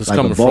 This like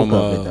coming from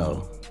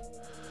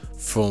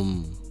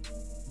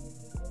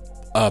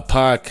a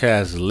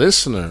podcast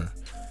listener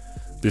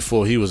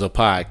before he was a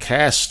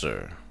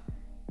podcaster.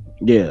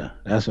 Yeah,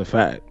 that's a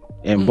fact.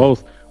 And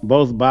both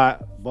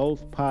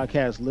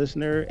podcast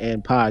listener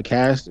and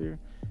podcaster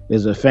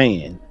is a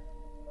fan.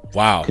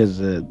 Wow. Because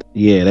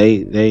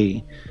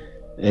they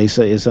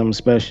say it's something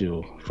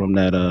special from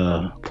that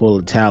pool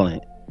of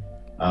talent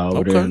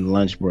over there in the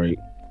lunch break.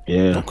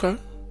 Yeah. Okay.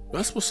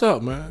 That's what's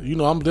up, man. You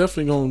know, I'm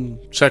definitely gonna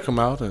check them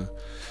out and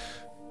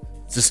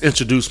just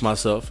introduce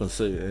myself and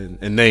say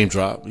and name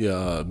drop.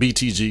 Yeah,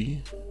 BTG.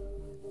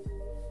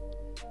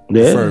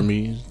 Yeah. Refer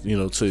me, you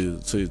know, to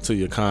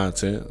your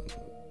content.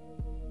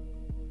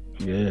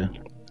 Yeah.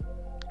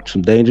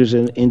 Some dangerous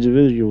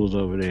individuals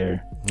over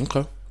there.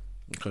 Okay.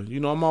 You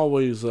know, I'm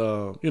always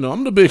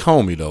I'm the big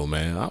homie though,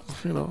 man.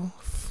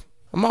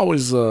 I'm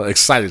always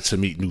excited to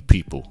meet new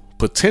people,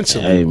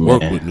 potentially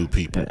work with new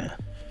people.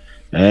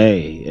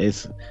 Hey,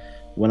 it's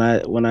when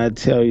I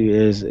tell you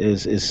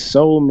is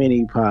so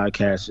many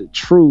podcasters,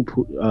 true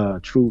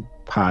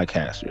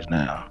podcasters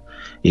now.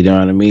 You know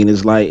what I mean?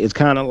 It's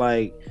kind of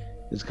like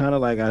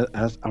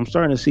I'm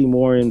starting to see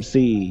more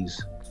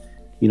MCs.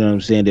 You know what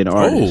I'm saying? Than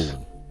artists.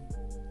 Oh.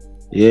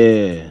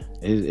 Yeah,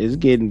 it's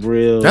getting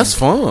real. That's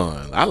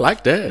fun. I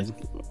like that.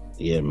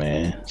 Yeah,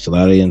 man. It's a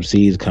lot of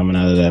MCs coming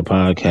out of that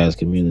podcast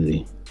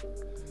community.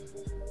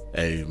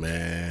 Hey,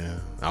 man.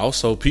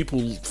 Also,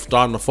 people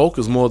starting to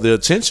focus more of their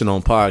attention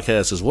on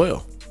podcasts as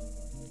well.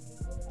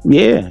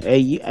 Yeah,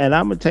 and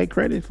I'm gonna take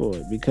credit for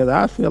it because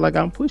I feel like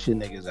I'm pushing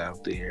niggas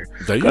out there.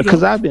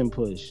 Because I've been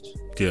pushed.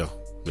 Yeah.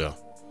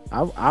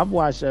 I've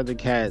watched other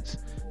cats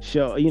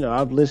show. You know,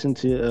 I've listened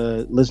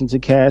to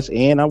cats,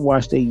 and I've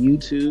watched their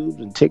YouTubes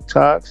and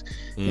TikToks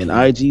and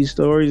IG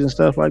stories and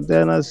stuff like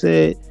that. And I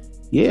said,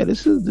 yeah,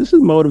 this is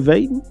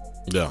motivating.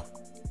 Yeah.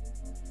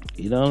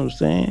 You know what I'm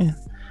saying?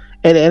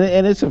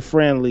 and it's a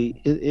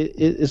friendly.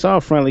 It's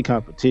all friendly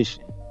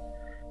competition,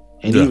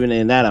 and Yeah. even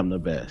in that, I'm the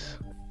best.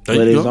 There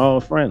But you it's go. all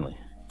friendly.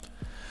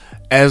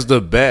 As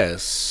the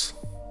best,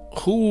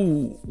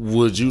 who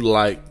would you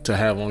like to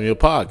have on your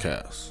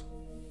podcast?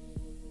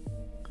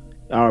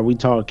 Are we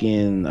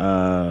talking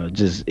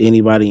just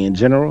anybody in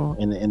general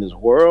in this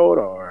world,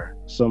 or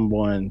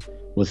someone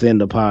within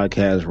the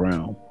podcast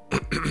realm?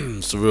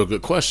 It's a real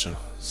good question.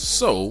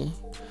 So,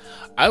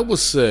 I would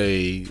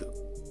say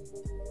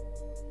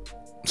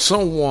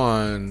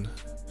someone,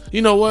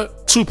 you know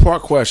what?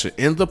 2-part question.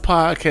 In the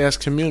podcast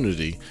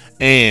community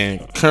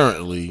and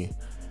currently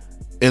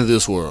in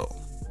this world.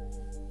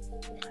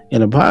 In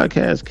the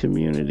podcast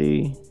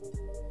community,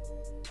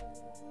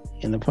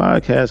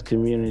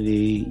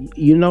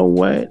 you know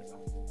what?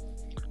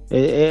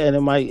 And it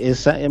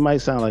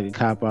might sound like a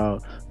cop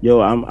out. Yo,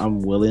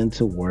 I'm willing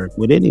to work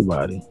with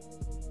anybody.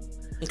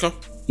 Okay.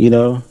 You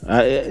know,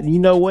 you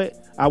know what?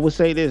 I would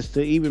say this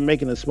to even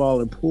making a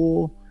smaller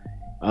pool.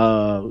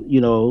 You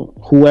know,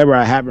 whoever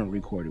I haven't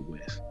recorded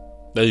with.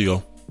 There you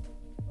go.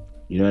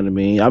 You know what I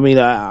mean? I mean,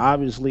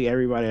 obviously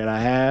everybody that I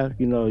have,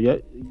 you know,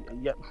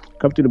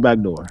 come through the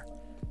back door.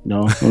 You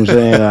know what I'm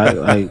saying?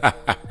 Like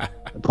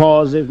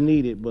pause if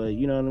needed, but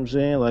you know what I'm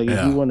saying? Like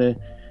if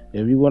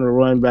you wanna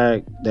run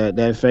back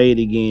that fade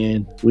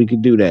again, we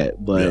could do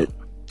that. But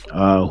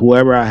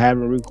whoever I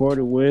haven't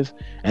recorded with,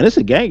 and it's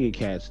a gang of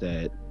cats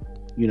that,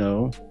 you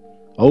know,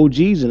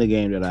 OGs in the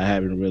game that I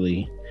haven't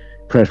really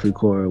press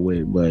record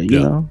with, but you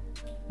know,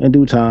 in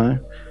due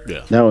time.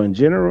 Yeah. Now in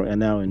general,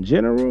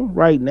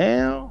 right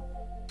now,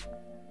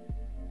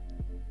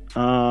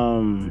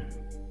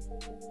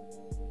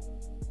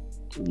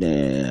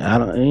 yeah, I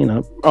don't, you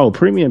know. Oh,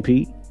 Premium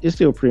Pete. It's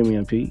still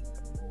Premium Pete.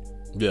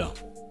 Yeah.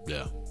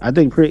 I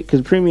think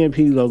because Premium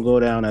Pete gonna go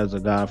down as a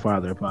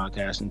godfather of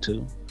podcasting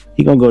too.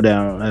 He gonna go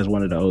down as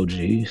one of the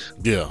OGs.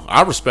 Yeah,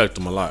 I respect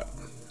him a lot.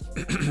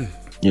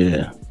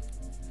 Yeah.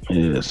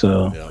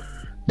 So Yeah.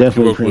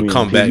 definitely We'll Premium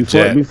come Pete. back,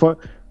 Jack.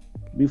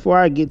 Before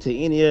I get to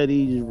any of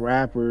these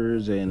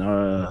rappers and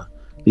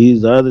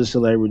these other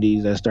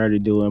celebrities that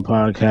started doing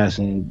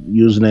podcasting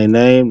using their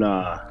name,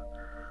 nah,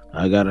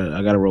 I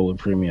gotta roll with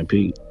Premium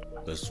Pete.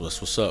 That's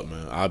what's up,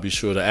 man. I'll be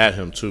sure to add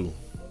him too,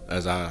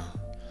 as I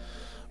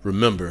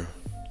remember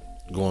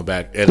going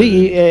back editing.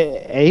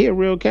 He a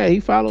real cat. He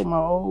followed my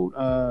old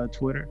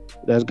Twitter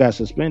that's got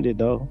suspended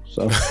though.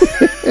 So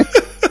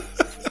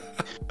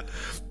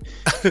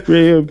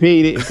Premium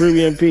Pete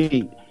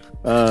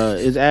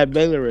is at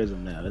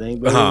Baylorism now. It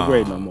ain't Baylor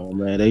Great no more,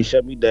 man. They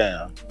shut me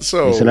down.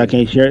 So They said I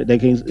can't share.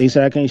 They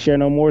said I can't share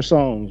no more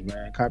songs,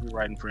 man.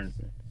 Copyright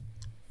infringement.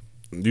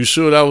 you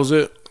sure that was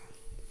it?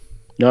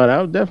 No,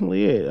 that was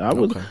definitely it. I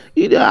was, Okay.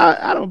 you know,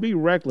 I don't be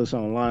reckless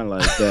online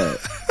like that.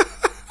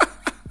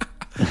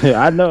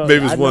 I know.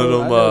 Maybe it's one I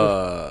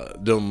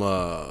of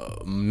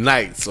them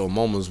nights or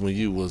moments when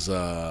you was in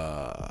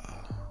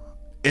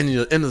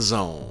the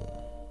zone,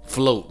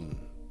 floating.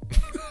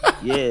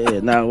 Yeah.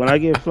 Now, when I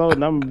get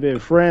floating, I'm a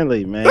bit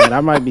friendly, man. I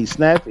might be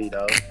snappy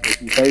though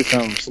if you say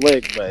something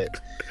slick,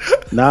 but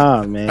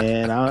nah,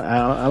 man.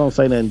 I don't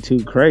say nothing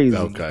too crazy.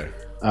 Okay.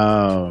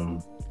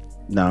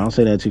 No, I don't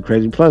say that too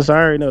crazy. Plus, I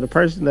already know the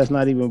person that's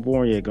not even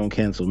born yet gonna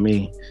cancel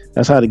me.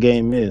 That's how the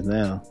game is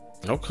now.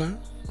 Okay.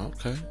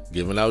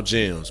 Giving out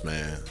gems,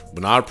 man.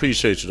 But I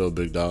appreciate you though,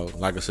 big dog.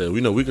 Like I said, we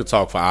know we could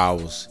talk for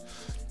hours.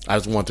 I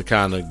just want to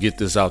kind of get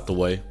this out the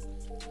way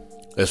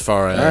as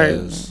far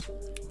as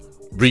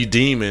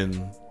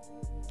redeeming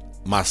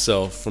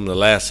myself from the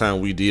last time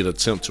we did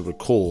attempt to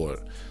record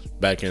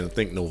back in, I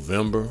think,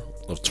 November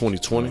of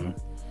 2020.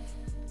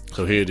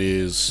 So here it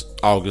is,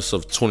 August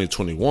of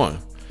 2021.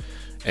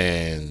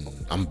 And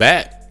I'm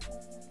back.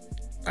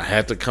 I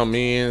had to come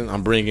in.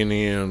 I'm bringing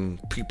in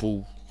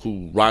people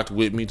who rocked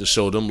with me to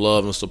show them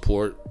love and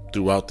support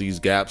throughout these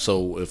gaps.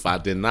 So if I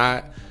did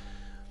not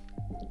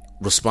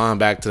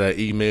respond back to that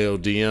email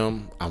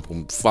DM, I'm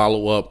going to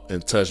follow up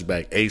and touch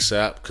back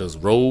ASAP, because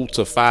Road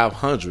to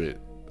 500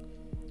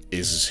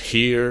 is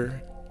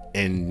here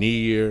and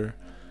near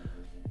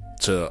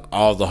to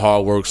all the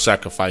hard work,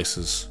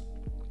 sacrifices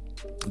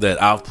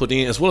that I've put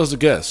in, as well as the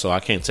guests. So I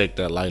can't take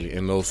that lightly.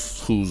 And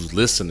those who's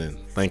listening,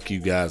 thank you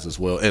guys as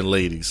well, and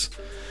ladies.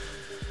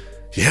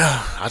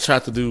 Yeah, I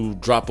tried to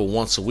drop it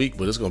once a week,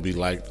 but it's gonna be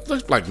like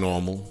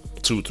normal,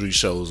 2-3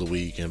 shows a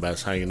week, and by the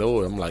time you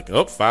know it, I'm like,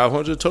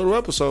 500 total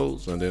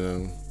episodes, and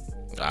then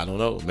I don't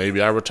know,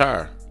 maybe I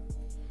retire.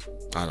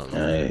 I don't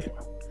know. Hey,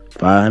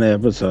 500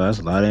 episodes. That's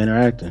a lot of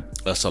interacting.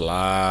 That's a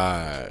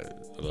lot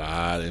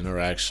of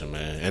interaction,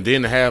 man. And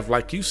then to have,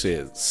 like you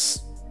said,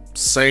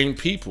 same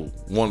people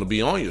want to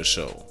be on your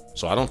show.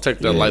 So I don't take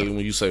that lightly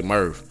when you say,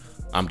 Merv,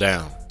 I'm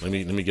down. Let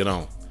me get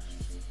on.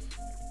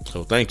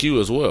 So thank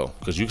you as well,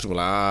 because you can be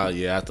like,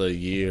 after a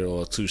year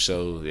or 2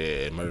 shows,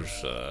 Merv,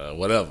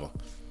 whatever.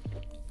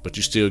 But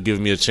you still give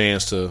me a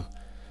chance to,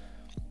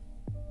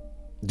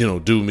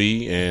 do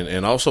me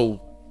and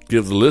also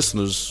give the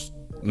listeners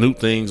new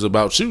things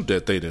about you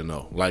that they didn't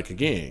know. Like,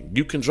 again,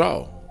 you can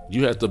draw.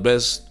 You had the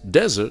best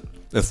desert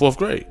in 4th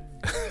grade.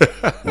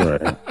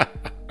 Right.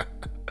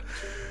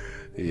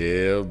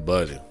 Yeah,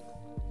 buddy.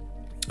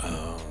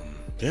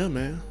 Yeah,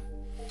 man.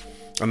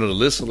 I know the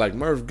listeners like,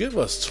 Merv, give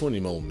us 20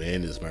 more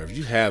minutes, Merv.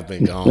 You have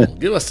been gone.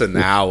 Give us an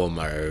hour,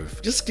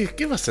 Merv. Just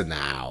give us an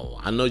hour.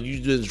 I know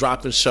you've been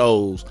dropping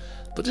shows,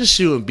 but just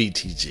you and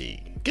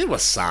BTG. Give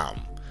us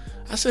some.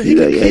 I said,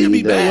 he'll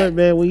be back. What,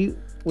 man,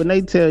 when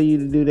they tell you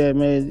to do that,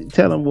 man,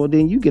 tell them, well,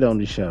 then you get on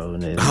the show.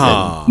 And then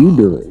you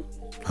do it.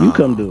 You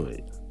come do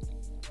it.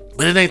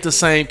 But it ain't the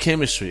same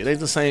chemistry. It ain't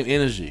the same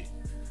energy.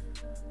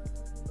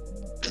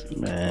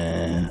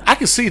 Man. I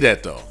can see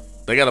that, though.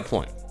 They got a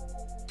point.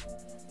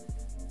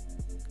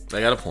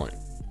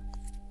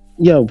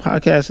 Yo,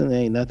 podcasting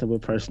ain't nothing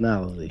but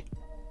personality.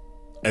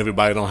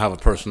 Everybody don't have a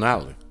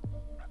personality.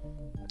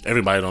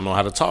 Everybody don't know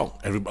how to talk.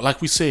 Everybody,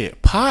 like we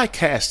said,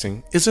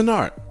 podcasting is an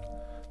art.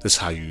 This is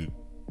how you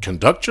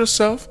conduct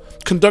yourself,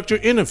 conduct your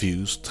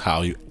interviews,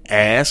 how you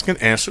ask and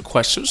answer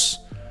questions.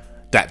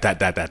 That.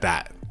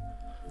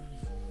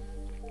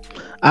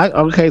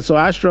 So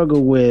I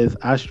struggle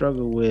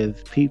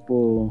with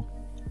people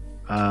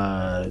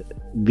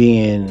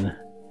being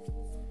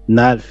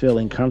not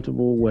feeling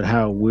comfortable with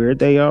how weird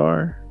they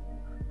are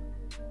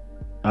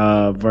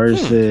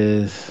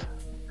versus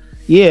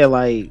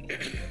like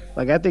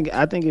I think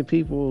if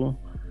people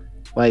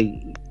like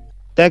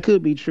that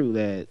could be true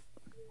that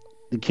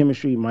the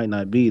chemistry might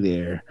not be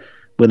there,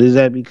 but is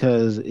that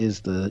because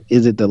is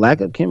it the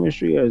lack of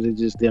chemistry, or is it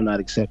just them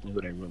not accepting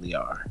who they really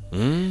are?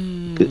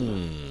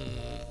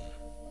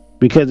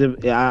 Because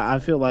I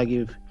feel like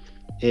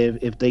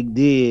if they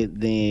did,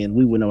 then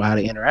we would know how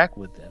to interact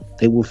with them.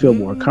 They will feel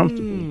more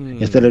comfortable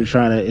instead of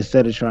trying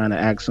to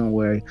act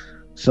somewhere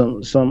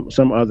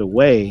some other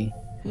way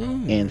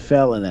and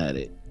failing at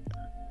it.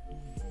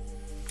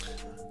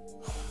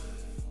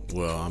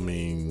 Well, I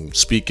mean,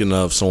 speaking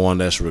of someone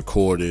that's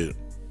recorded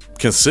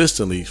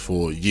consistently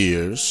for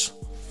years,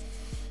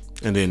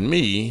 and then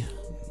me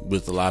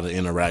with a lot of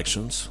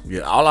interactions. Yeah,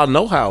 all I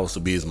know how to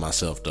be is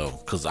myself, though,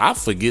 because I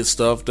forget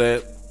stuff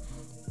that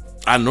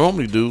I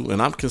normally do,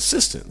 and I'm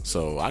consistent.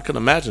 So I can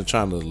imagine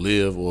trying to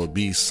live or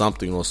be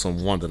something or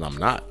someone that I'm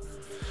not.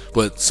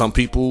 But some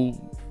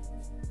people,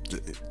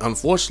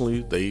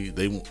 unfortunately,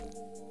 they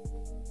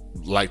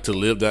like to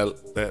live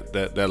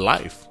that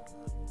life,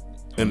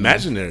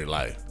 imaginary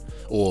life,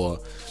 or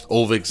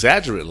over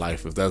exaggerate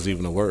life, if that's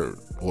even a word,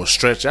 or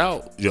stretch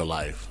out your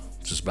life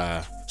just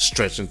by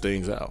stretching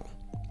things out.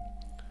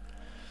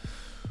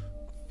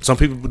 Some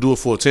people do it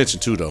for attention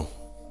too, though.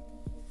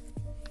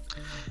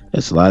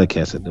 There's a lot of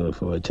cats that do it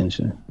for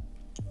attention.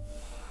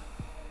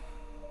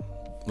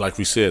 Like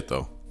we said,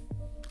 though,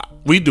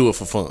 we do it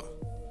for fun.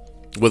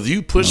 Whether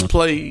you push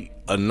play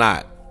or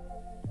not,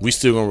 we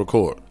still gonna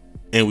record,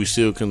 and we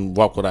still can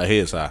walk with our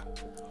heads high.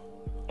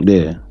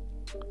 Yeah.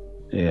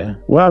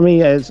 Well, I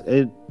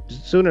mean,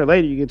 sooner or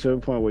later you get to a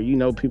point where you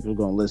know people are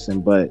gonna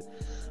listen, but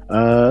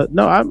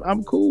no,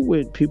 I'm cool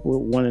with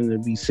people wanting to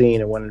be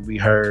seen and wanting to be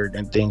heard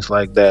and things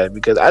like that,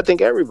 because I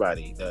think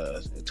everybody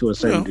does to a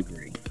certain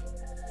degree.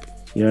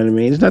 You know what I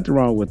mean? There's nothing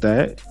wrong with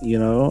that. You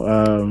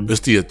know, it's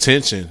the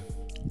attention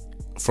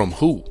from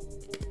who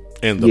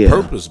and the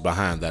purpose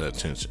behind that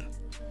attention.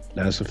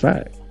 That's a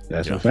fact.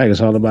 A fact.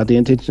 It's all about the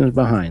intentions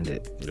behind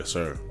it. Yes,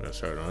 sir. No,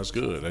 that's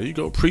good. There you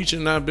go,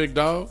 preaching now, big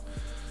dog.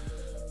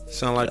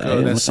 Sound like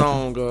that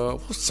song.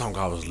 What's the song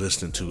I was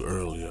listening to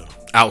earlier?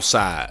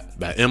 Outside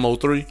by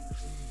MO3.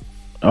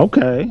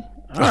 Okay.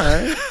 All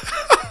right.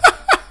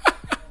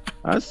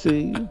 I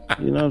see.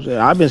 You know what I'm saying?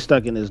 I've been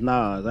stuck in this Nas.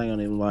 I ain't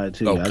gonna even lie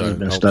to you. Okay. I've just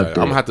been stuck there.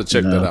 I'm gonna have to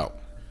check that out.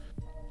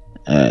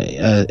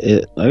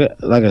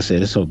 Like I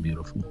said, it's so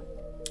beautiful.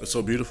 It's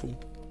so beautiful.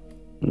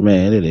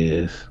 Man, it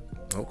is.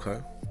 Okay.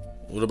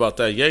 What about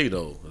that Ye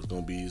though? It's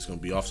gonna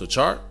be off the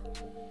chart.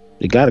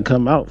 It got to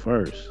come out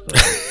first. So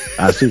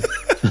I see.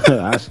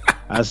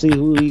 I see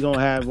who he gonna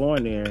have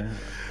on there,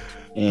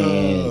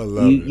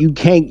 and you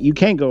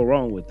can't go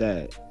wrong with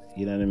that.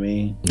 You know what I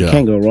mean? You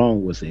can't go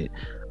wrong with it.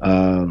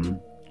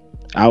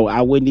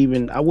 I wouldn't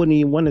even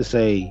want to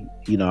say,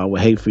 you know, I would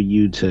hate for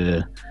you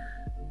to,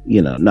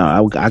 you know,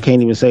 no, I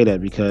can't even say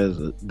that, because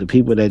the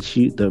people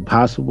the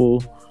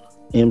possible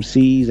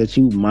MCs that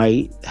you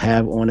might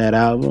have on that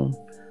album,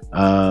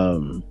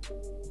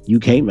 you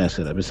can't mess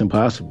it up. It's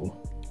impossible.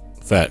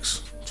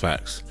 Facts.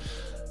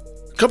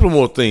 A couple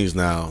more things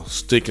now.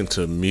 Sticking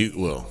to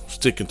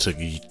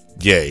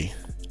Ye.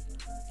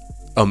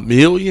 $1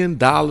 million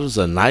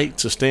a night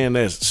to stay in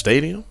that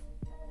stadium?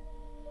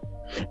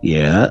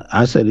 Yeah,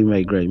 I said he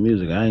made great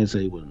music. I ain't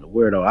say he wasn't a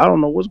weirdo. I don't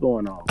know what's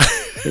going on.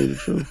 Tell you the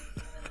truth.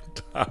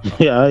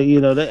 Yeah, you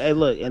know, hey,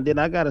 look, and then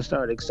I got to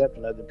start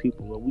accepting other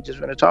people. Well, we just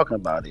been talking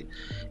about it.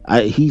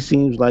 He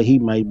seems like he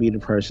might be the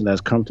person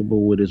that's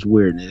comfortable with his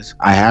weirdness.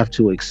 I have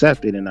to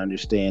accept it and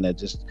understand that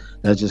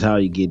that's just how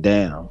you get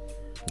down.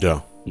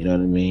 Yeah. You know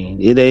what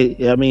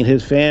I mean?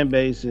 His fan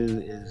base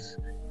is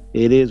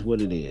it is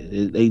what it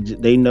is.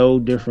 They know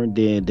different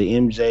than the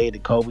MJ, the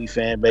Kobe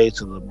fan base,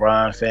 the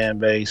LeBron fan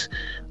base,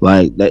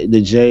 like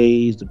the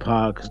Jays, the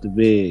Pacs, the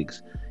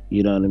Bigs.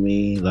 You know what I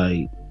mean?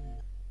 Like,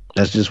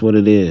 that's just what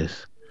it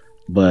is.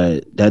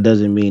 But that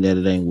doesn't mean that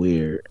it ain't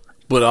weird.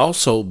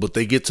 But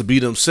they get to be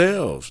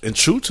themselves and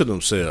true to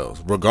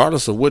themselves,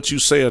 regardless of what you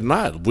say or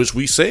not, which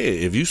we said.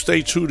 If you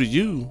stay true to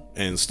you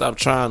and stop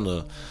trying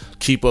to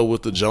keep up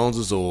with the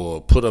Joneses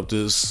or put up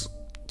this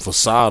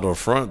facade or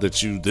front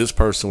that you this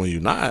person when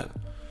you're not,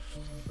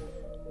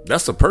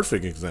 that's a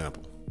perfect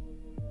example.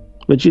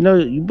 But you know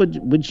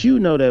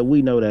that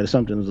we know that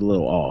something's a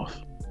little off.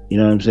 You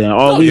know what I'm saying?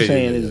 All we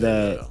saying is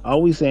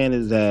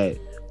that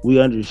we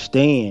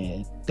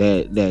understand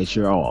that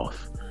you're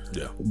off.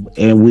 Yeah.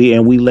 And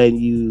we letting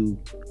you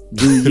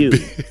do you.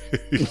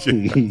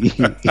 You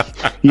know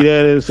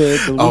what I'm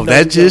saying? Oh,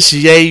 that's just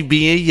Ye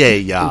being Ye,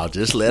 y'all.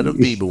 Just let him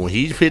be. But when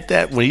he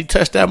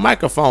touched that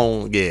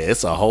microphone, yeah,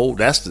 it's a whole.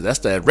 That's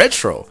that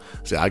retro.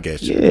 See, I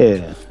get you.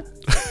 Yeah,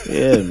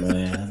 yeah,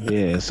 man.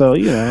 Yeah. So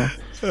you know,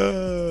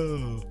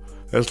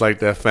 that's like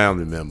that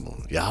family member.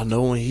 Y'all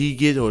know when he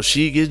get or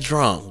she get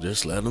drunk,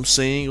 just let him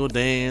sing or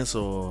dance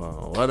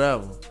or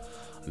whatever.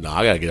 No,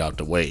 I gotta get out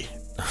the way.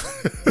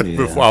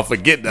 Before I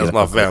forget that's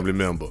my family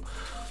member.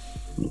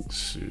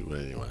 Shoot,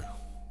 anyway.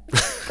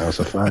 That's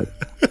a fact.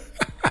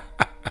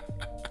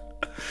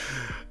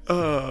 It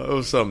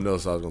was something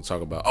else I was gonna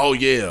talk about. Oh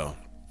yeah.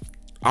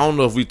 I don't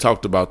know if we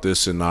talked about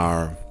this in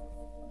our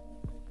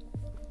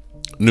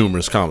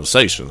numerous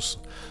conversations.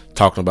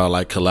 Talking about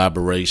like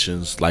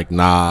collaborations like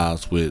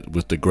Nas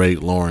with the great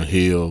Lauryn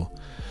Hill.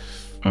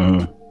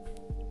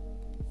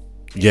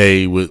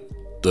 Ye with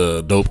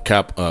the dope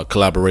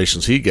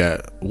collaborations he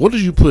got. What do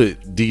you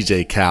put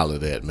DJ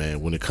Khaled at,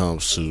 man, when it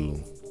comes to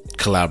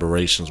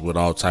collaborations with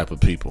all type of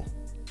people?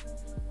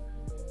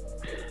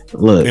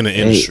 Look, in the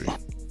industry.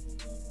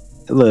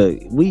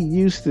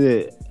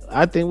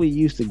 I think we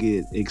used to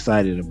get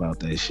excited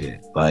about that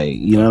shit. Like,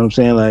 you know what I'm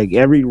saying? Like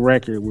every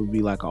record would be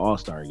like an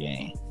all-star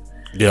game.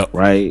 Yep.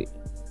 Right?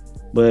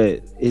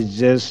 But it's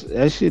just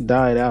that shit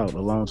died out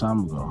a long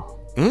time ago.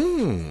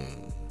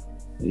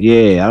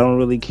 Yeah, I don't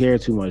really care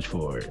too much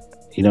for it.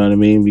 You know what I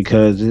mean?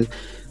 Because it's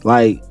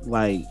like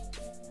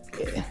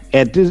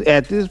at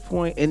this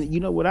point, and you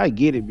know what, I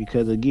get it,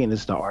 because again,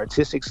 it's the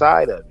artistic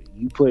side of it.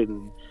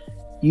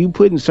 You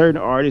putting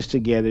certain artists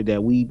together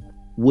that we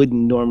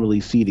wouldn't normally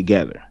see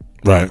together,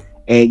 right?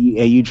 And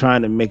you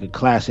trying to make a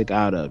classic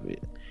out of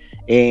it.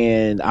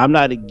 And I'm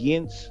not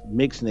against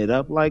mixing it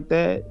up like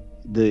that.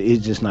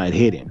 It's just not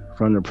hitting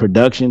from the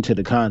production to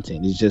the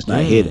content. It's just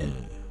not hitting.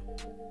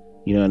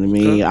 You know what I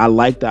mean? I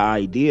like the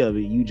idea of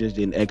it. You just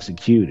didn't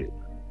execute it.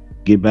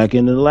 Get back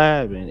into the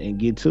lab and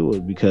get to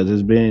it, because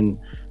there's been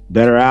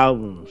better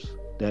albums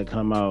that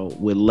come out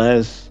with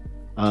less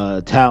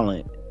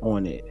talent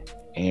on it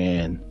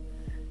and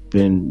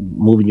been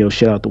moving your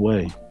shit out the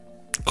way.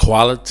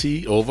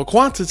 Quality over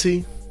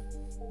quantity.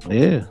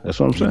 Yeah, that's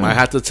what I'm saying. You might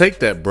have to take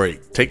that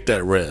break, take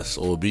that rest,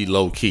 or be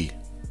low key.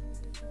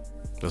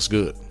 That's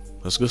good.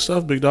 That's good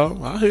stuff, big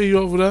dog. I hear you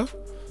over there.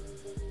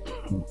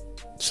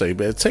 Say,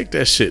 man, take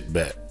that shit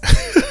back.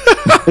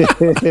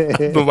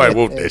 Nobody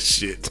want that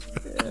shit.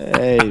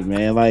 Hey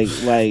man, like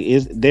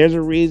there's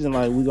a reason,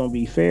 like we're gonna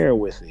be fair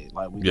with it.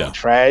 Like we gonna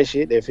trash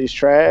it if it's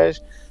trash,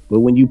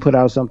 but when you put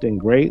out something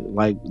great,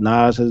 like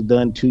Nas has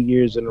done 2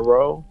 years in a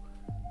row,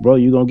 bro,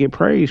 you're gonna get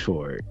praise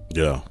for it.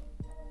 Yeah.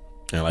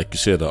 And like you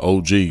said, the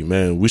OG,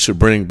 man, we should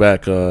bring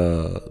back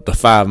the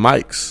 5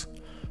 mics.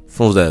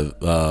 From that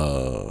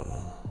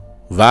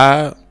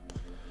Vibe?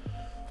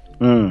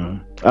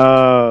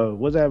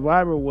 Was that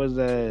Vibe or was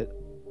that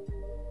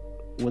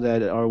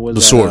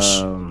The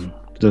Source?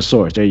 The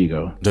Source. There you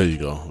go. There you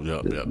go.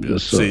 Yep.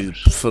 See,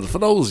 for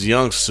those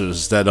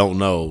youngsters that don't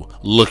know,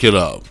 look it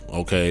up.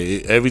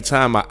 Okay, every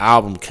time an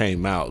album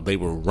came out, they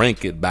would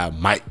rank it by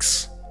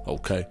mics.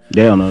 Okay,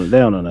 they don't know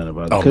nothing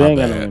about it. Oh, they my ain't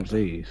got bad. no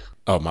MCs.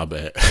 Oh, my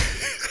bad.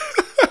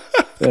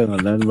 They don't know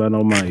nothing about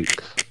no mics.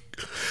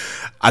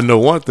 I know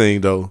one thing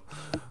though.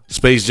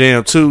 Space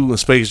Jam 2 and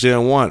Space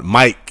Jam 1,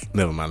 Mike.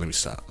 Never mind. Let me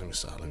stop. I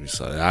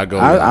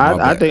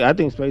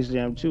think Space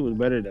Jam 2 is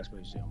better than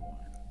Space Jam 1.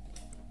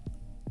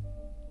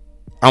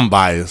 I'm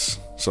biased,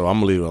 so I'm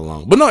gonna leave it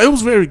alone. But no, it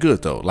was very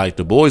good though. Like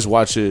the boys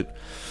watch it,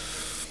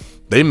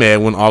 they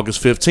mad when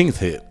August 15th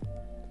hit.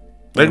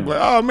 They be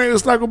like, "Oh man,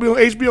 it's not gonna be on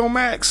HBO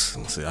Max."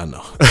 I say, I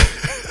know.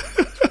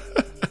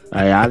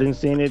 Hey, I didn't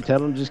see it. Tell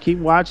them just keep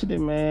watching it,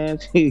 man.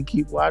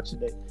 Keep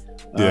watching it.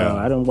 Yeah,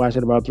 I done watched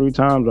it about 3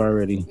 times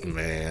already.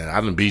 Man, I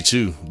done beat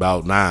you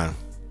about 9.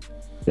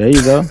 There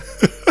you go.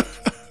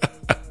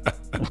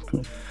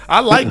 I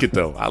like it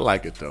though.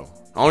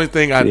 Only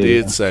thing I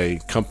did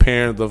say,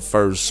 comparing the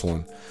first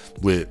one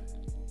with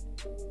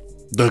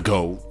the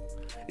GOAT,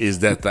 is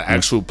that the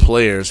actual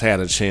players had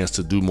a chance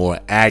to do more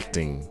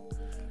acting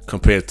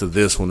compared to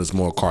this one. Is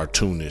more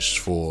cartoonish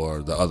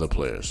for the other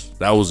players.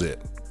 That was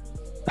it.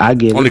 I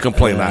get only it.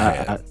 complaint I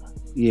had.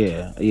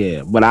 Yeah.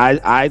 But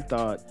I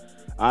thought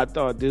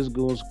this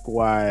Goon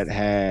Squad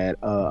had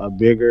a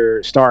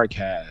bigger star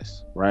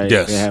cast, right?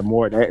 Yes. They had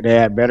more. They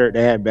had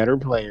better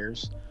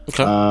players.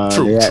 Okay.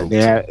 True.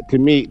 To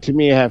me,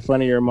 it had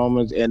funnier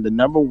moments. And the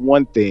number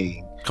one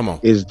thing,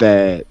 is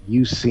that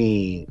you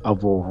seen a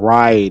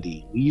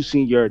variety. You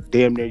seen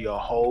damn near your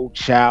whole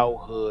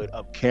childhood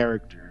of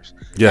characters players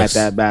Yes.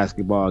 at that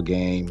basketball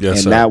game, Yes,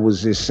 and sir. that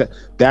was just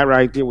that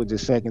right there was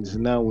just second to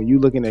none. When you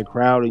look in the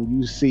crowd and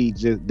you see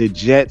just the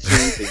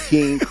Jetsons, the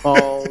King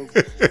Kong,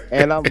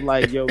 and I'm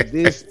like, yo,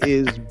 this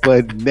is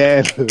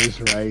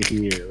bananas right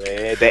here,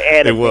 man. The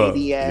It was.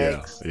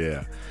 Animaniacs.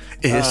 Yeah.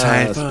 It's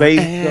time for Space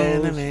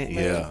anime.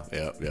 Ghost.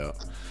 Yeah.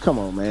 Come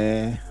on,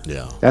 man.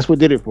 Yeah. That's what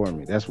did it for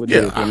me. That's what did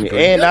Yeah, it for I me.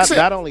 agree. And That's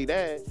not it. only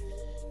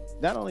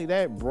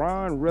that,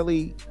 Bron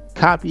really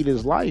copied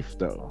his life,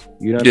 though.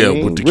 You know what Yeah, I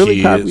mean? with the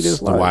really copied kids, his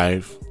the life.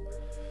 wife,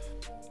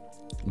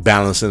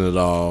 balancing it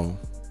all.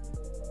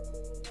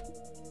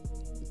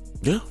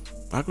 Yeah,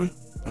 I agree.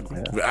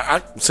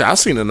 I say I've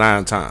seen it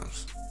 9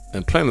 times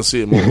and plan to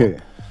see it more.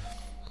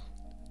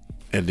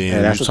 And then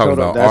And that's you're a talking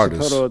total, about that's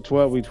artists. a total of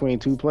 12 between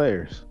 2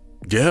 players.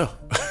 Yeah.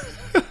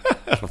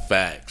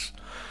 Facts.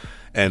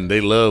 And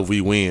they love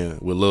We Win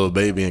with Lil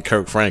Baby and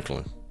Kirk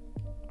Franklin.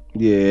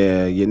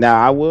 Yeah. Now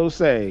I will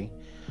say,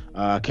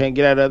 I can't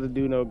get that other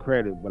dude no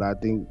credit, but I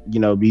think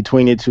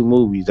between the 2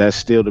 movies, that's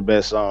still the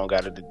best song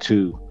out of the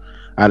two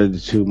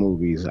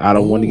movies. I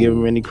don't want to give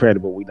him any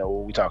credit, but we know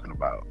what we're talking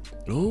about.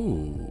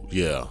 Ooh,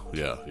 yeah.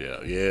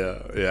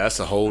 That's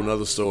a whole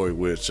nother story,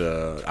 which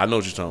I know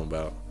what you're talking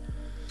about.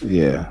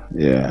 Yeah.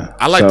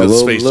 I like So the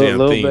Space Jam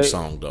Lil theme Ba-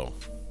 song though.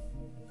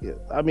 Yeah,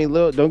 I mean,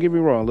 don't get me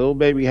wrong, Lil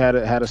Baby had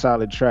a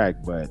solid track,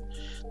 but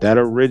that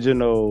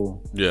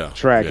original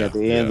track at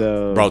the end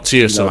of brought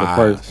tears to the my eyes.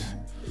 first,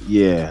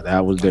 yeah,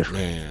 that was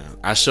different. Man,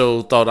 I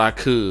sure thought I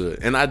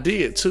could, and I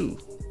did too.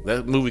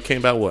 That movie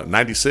came out what,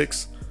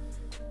 96?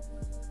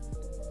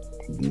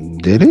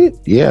 Did it?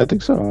 Yeah, I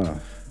think so. Huh?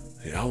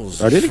 Yeah, I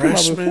was Or a did it come out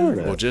before freshman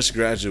that? or just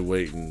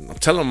graduating. I'm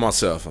telling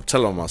myself,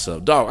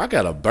 dog, I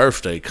got a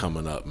birthday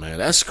coming up, man.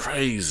 That's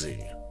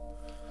crazy.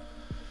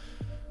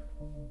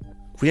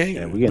 We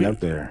getting up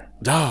there.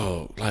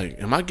 Dog,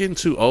 like, am I getting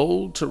too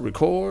old to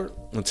record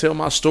and tell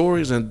my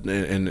stories and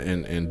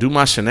do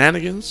my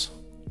shenanigans?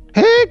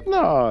 Heck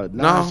no.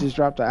 No? Nas just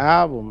dropped the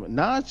album.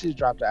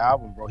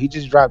 Bro. He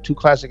just dropped 2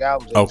 classic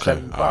albums in Okay.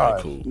 75. All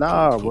right, cool.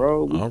 Nah, Cool.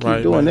 bro. We All keep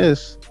right, doing man.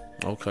 this.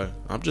 Okay,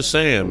 I'm just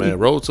saying, man.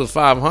 Road to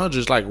 500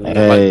 is like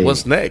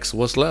what's next?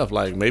 What's left?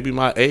 Like maybe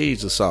my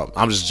age or something.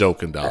 I'm just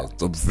joking, dog.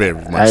 I'm very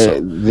much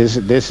so.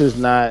 This is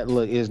not.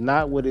 Look, it's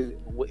not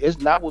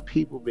what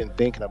people been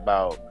thinking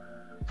about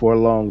for a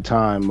long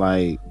time.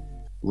 Like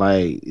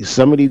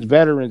some of these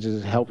veterans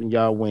is helping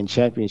y'all win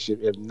championship,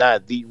 if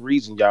not the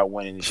reason y'all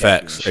winning the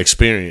Facts, championship.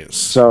 experience,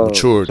 So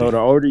maturity. the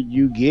older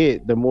you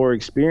get, the more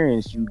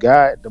experience you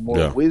got, the more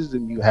Yeah.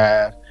 wisdom you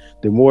have,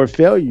 the more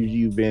failures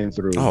you've been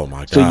through. Oh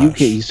my So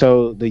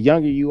so the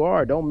younger you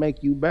are, don't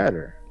make you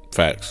better.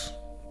 Facts.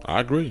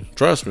 I agree.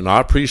 Trust me. No, I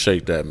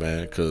appreciate that,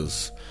 man.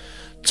 Because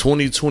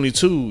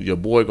 2022, your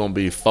boy gonna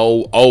be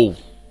 4-0.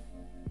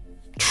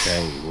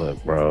 Hey,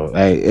 look, bro.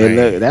 Hey, and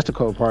look, that's the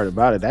cool part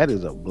about it. That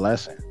is a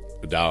blessing.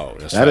 Dog.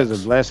 That's That is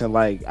facts. a blessing.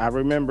 Like, I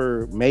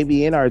remember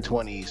maybe in our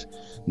 20s,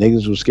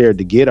 niggas were scared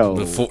to get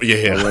old or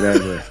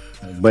whatever.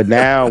 But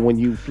now when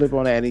you flip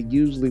on that, and it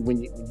usually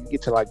when you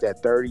get to like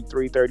that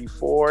 33,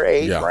 34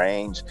 age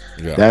range,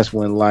 that's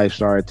when life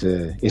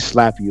started to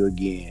slap you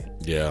again.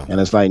 Yeah. And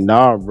it's like,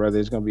 nah, brother,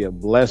 it's going to be a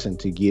blessing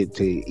to get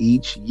to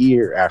each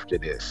year after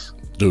this.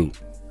 Dude,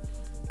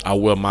 I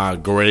wear my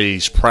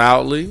grades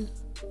proudly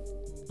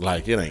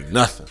like it ain't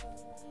nothing.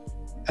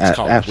 It's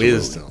called Absolutely.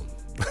 wisdom.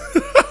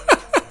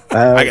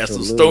 I got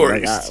some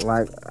stories.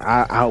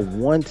 I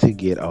want to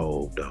get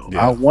old though.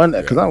 Yeah. I want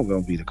because I'm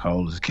gonna be the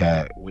coldest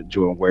cat with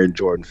wearing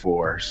Jordan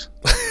 4s.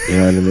 You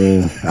know what I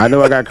mean? I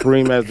know I got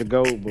Kareem as the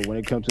GOAT, but when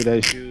it comes to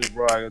that shoes,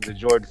 bro, the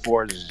Jordan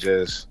 4s is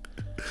just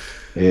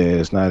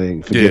it's not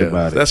even forget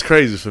about it. That's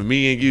crazy. For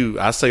me and you,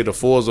 I say the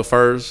 4s are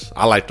first.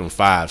 I like them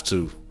 5s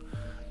too.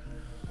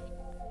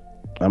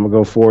 I'm gonna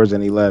go 4s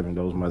and 11.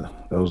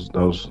 Those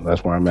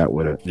that's where I'm at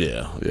with it.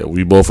 Yeah,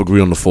 we both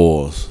agree on the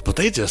 4s, but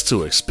they just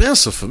too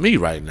expensive for me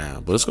right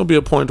now. But it's gonna be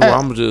a point where I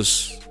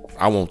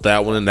want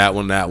that one and that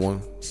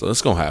one, so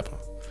it's gonna happen.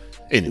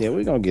 Anyway. Yeah,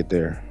 we're gonna get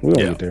there. We're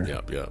gonna get there.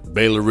 Yeah.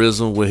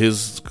 Baylorism with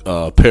his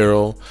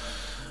apparel,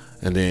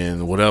 and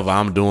then whatever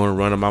I'm doing,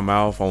 running my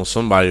mouth on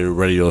somebody's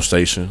radio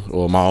station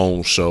or my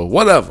own show,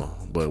 whatever.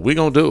 But we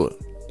gonna do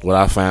it with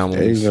our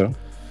families. There you go.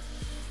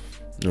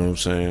 You know what I'm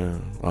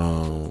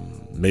saying?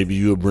 Maybe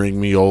you'll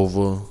bring me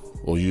over,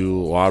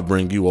 or I'll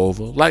bring you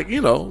over. Like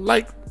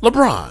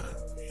LeBron.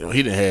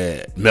 He done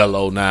had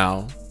Melo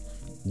now,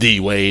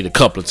 D-Wade a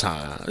couple of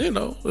times.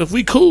 If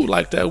we cool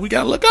like that, we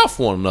gotta look out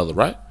for one another,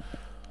 right?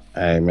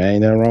 Hey man,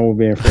 ain't nothing wrong with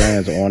being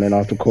friends on and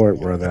off the court,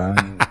 brother.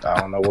 I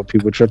don't know what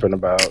people tripping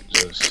about.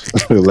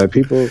 Just let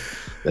people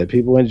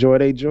enjoy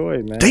their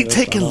joy, man. They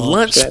taking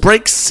lunch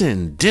breaks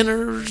and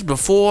dinners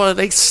before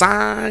they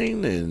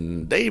sign,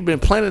 and they've been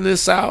planning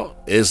this out.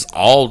 It's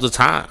all the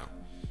time.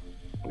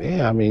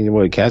 Yeah, I mean,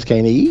 what, cats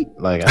can't eat?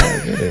 Like, I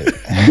don't get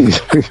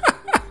it.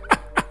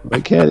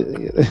 They can't.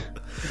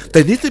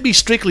 They need to be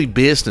strictly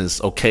business,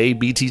 okay,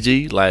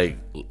 BTG? Like,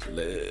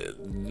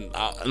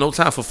 no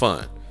time for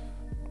fun.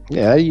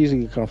 Yeah, that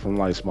usually come from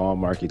like small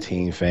market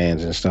team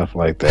fans and stuff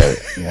like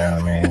that. You know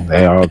what I mean?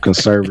 They all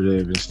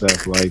conservative and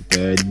stuff like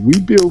that. We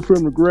build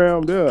from the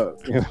ground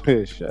up.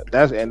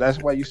 That's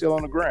why you still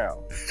on the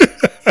ground.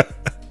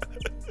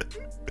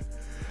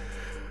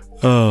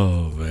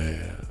 Oh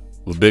man.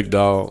 Well, big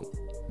dog,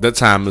 that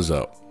time is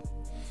up.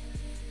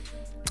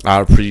 I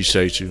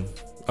appreciate you.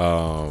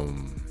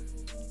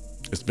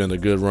 It's been a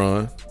good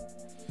run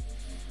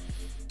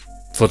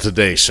for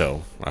today's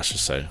show, I should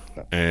say.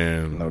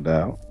 And No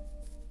doubt.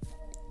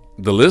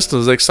 the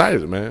listeners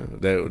excited, man,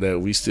 that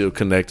we still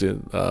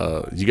connected.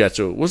 You got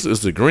your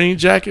is the green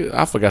jacket?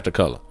 I forgot the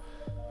color.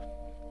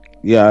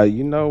 Yeah,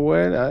 you know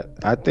what?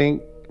 I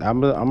think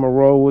I'm a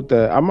roll with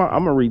the. I'm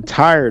a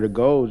retire the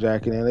gold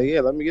jacket and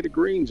let me get a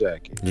green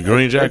jacket. The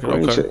green jacket,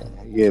 Green okay.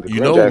 Yeah, the You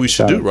green know what we jacket's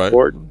should do, kinda right?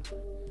 important.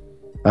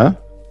 Huh?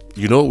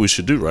 You know what we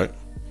should do, right?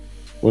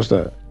 What's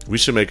that? We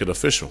should make it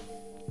official.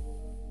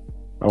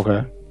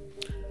 Okay.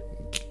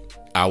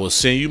 I will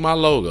send you my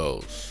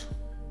logos.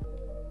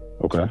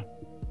 Okay.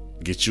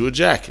 Get you a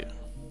jacket.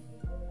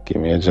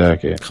 Give me a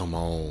jacket. Come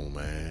on,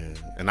 man.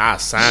 And I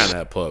sign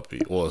that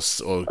puppy, or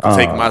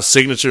take my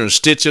signature and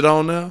stitch it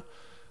on there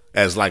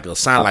as like a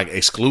sign, like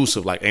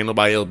exclusive, like ain't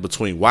nobody else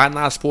between Why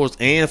Not Sports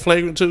and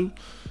Flagrant 2.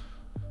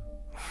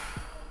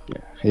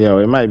 Yo,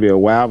 it might be a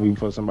while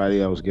before somebody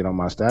else get on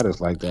my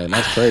status like that. And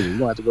that's crazy. You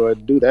don't have to go ahead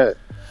and do that.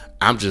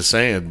 I'm just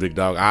saying, big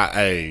dog.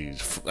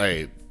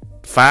 Hey,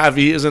 5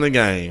 years in the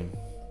game.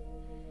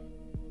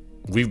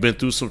 We've been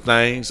through some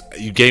things.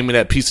 You gave me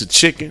that piece of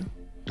chicken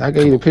I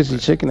gave you the piece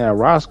of chicken at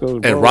Roscoe's.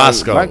 at bro.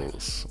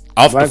 Roscoe's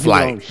off the Black people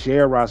don't flight.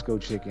 share Roscoe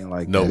chicken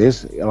like No. that.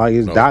 It's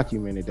No.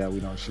 documented that we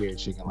don't share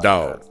chicken like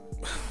Dog,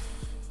 that.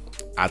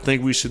 I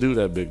think we should do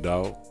that, big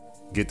dog.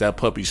 Get that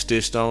puppy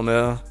stitched on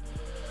there.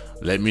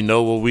 Let me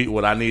know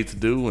what I need to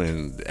do,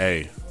 and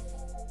hey,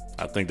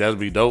 I think that'd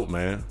be dope,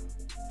 man.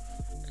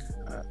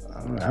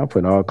 I'm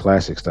putting all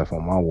classic stuff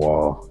on my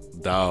wall.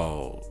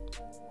 Dog.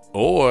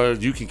 Or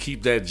you can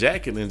keep that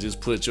jacket and just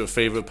put your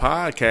favorite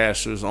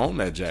podcasters on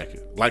that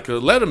jacket, like a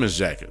Letterman's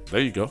jacket. There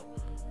you go.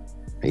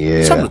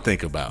 Yeah. Something to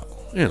think about,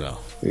 you know.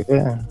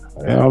 Yeah.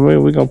 I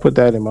mean, we're going to put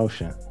that in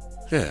motion.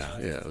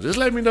 Yeah. Just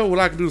let me know what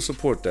I can do to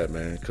support that,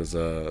 man. Because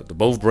the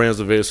both brands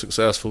are very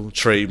successful.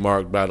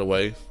 Trademarked, by the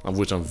way,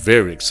 which I'm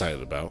very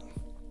excited about.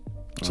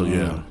 So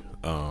yeah,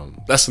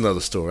 that's another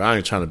story. I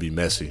ain't trying to be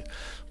messy,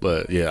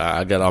 but yeah,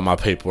 I got all my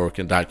paperwork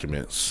and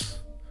documents.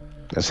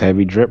 That's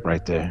heavy drip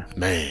right there.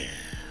 Man,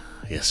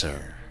 yes sir.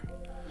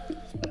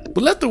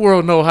 But let the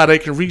world know how they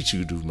can reach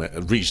you,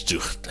 man. Reach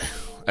you.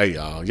 Hey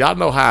y'all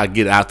know how I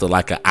get after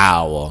like an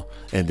hour,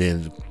 and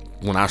then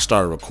when I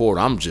start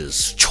recording, I'm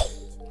just.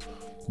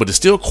 But it's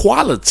still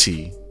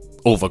quality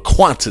over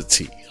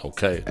quantity,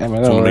 okay? Hey,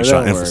 man, So I want to make sure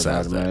I don't worry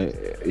emphasize about that.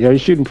 it, man. Your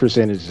shooting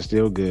percentage is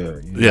still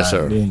good. Yes,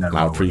 sir.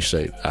 I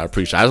appreciate it. I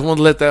just want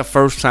to let that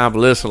first time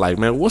listen, like,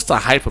 man, what's the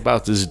hype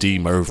about this D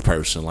Murph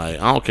person? Like,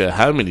 I don't care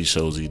how many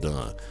shows he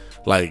done.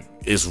 Like,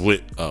 it's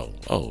with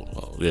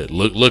yeah.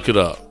 Look it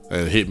up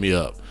and hit me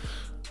up.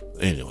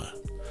 Anyway.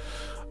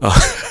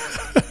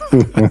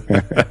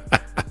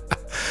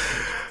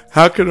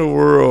 How can the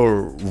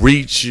world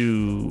reach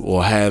you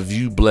or have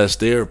you bless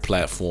their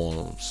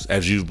platforms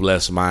as you've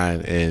blessed mine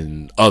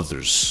and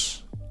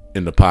others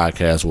in the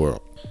podcast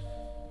world?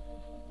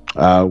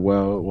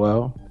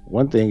 Well,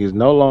 one thing is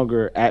no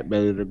longer at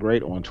Baylor the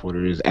Great on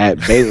Twitter. Is at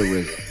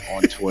Baylorism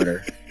on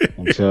Twitter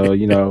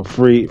until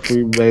free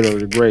Baylor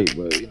the Great.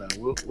 But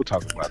we'll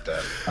talk about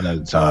that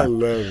another time. I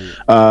love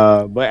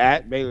it. But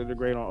at Baylor the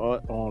Great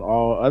on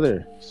all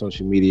other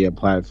social media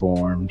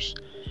platforms.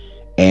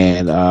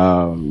 And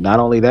not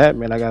only that,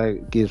 man, I gotta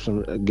give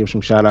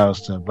some shout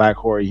outs to Black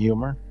Horror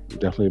Humor.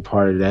 Definitely a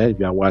part of that. If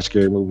y'all watch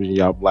scary movies and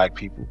y'all black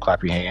people,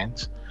 clap your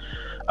hands.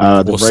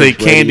 Well, say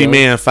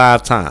Candyman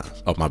 5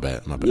 times. Oh, my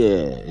bad.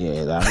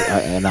 Yeah.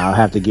 And I'll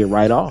have to get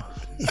right off.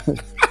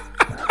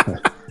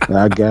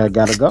 I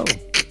gotta go.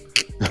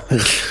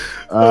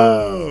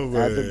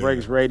 At the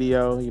Breaks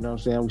Radio, you know what I'm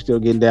saying? We're still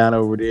getting down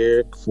over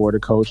there for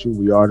the culture.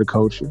 We are the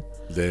culture.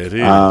 There it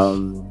is.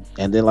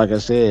 And then, like I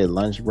said,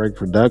 Lunch Break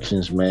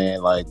Productions,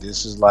 man. Like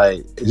this is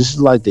like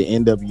the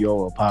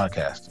NWO of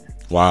podcasting.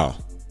 Wow.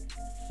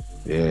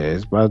 Yeah,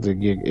 it's about to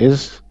get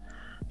it's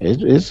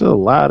a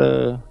lot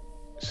of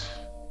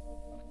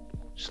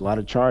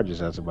charges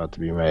that's about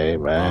to be made,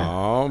 man.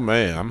 Oh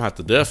man, I'm gonna have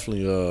to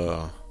definitely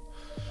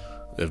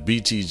if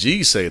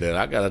BTG say that,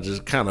 I gotta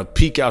just kind of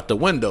peek out the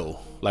window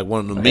like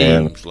one of the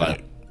memes,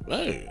 like,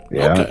 hey,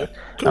 yeah, okay,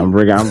 cool. I'm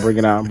bringing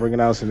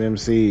out some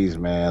MCs,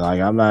 man. Like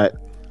I'm not.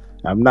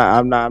 I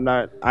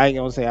ain't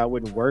gonna say I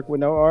wouldn't work with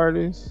no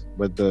artists,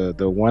 but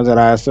the ones that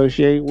I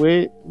associate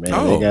with, man,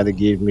 they gotta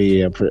give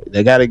me an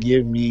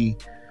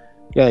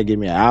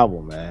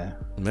album, man.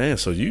 Man,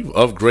 so you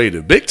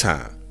upgraded big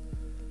time.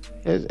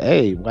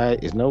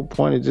 It's no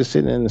point in just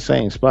sitting in the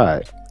same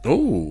spot.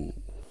 Ooh,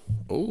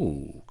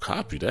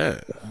 copy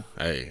that.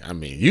 Hey, I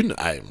mean,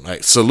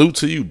 salute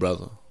to you,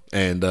 brother.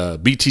 And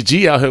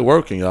BTG out here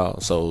working, y'all.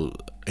 So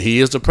he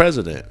is the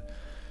president.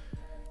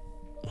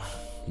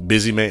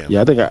 Busy man.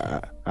 Yeah, I think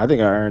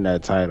I earned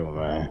that title,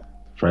 man.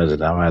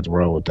 President. I'm gonna have to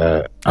roll with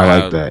that. I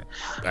like that.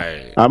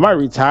 Hey, I might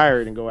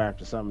retire and go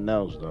after something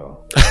else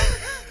though.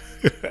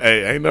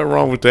 hey, ain't nothing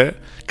wrong with that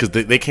because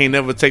they can't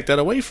never take that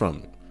away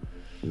from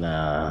you.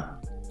 Nah.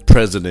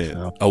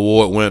 President,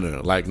 award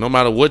winner. Like, no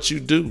matter what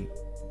you do,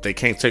 they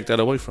can't take that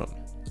away from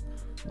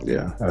you.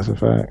 Yeah, that's a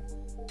fact.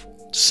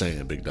 Just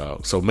saying, big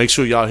dog. So make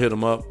sure y'all hit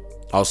them up.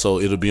 Also,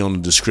 it'll be on the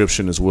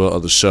description as well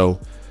of the show.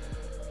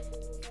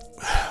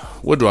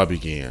 Where do I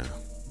begin?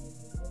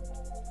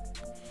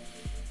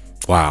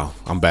 Wow,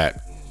 I'm back.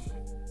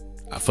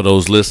 For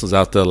those listeners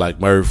out there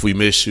like Murph, we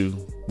miss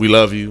you. We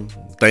love you.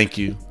 Thank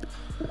you.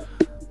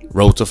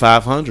 Road to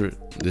 500.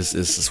 This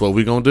is what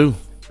we're going to do.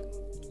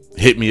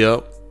 Hit me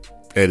up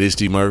at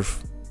HD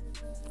Murph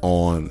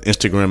on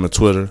Instagram and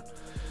Twitter.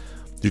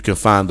 You can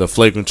find the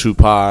Flagrant 2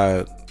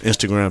 Pod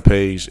Instagram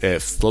page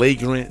at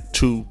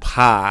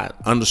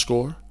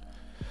Flagrant2Pod_.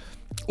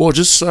 Or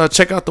just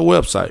check out the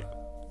website.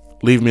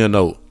 Leave me a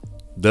note.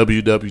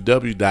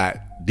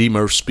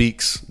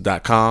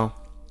 www.dmurphspeaks.com.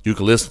 You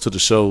can listen to the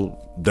show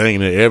dang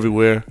near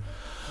everywhere,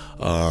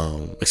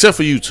 except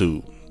for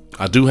YouTube.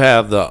 I do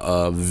have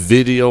the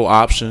video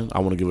option. I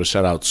want to give a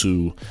shout out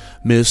to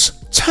Miss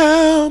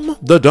Tam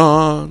the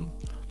Dawn.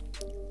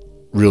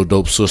 Real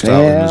dope sister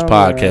out in this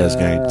podcast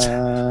game.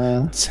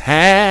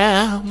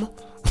 Tam.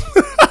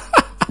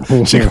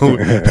 she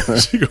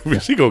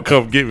gonna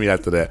come get me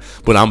after that.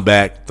 But I'm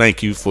back.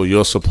 Thank you for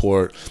your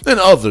support and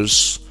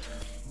others.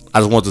 I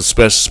just want to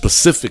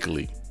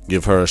specifically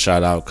give her a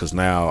shout out because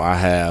now I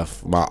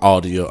have my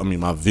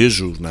my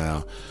visuals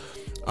now.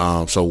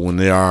 So when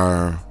there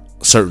are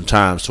certain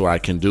times where I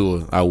can do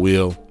it, I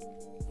will.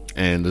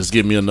 And just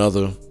give me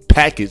another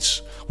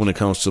package when it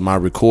comes to my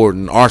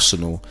recording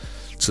arsenal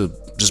to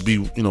just be,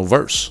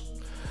 verse.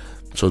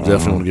 So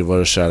definitely want to give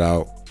her a shout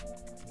out.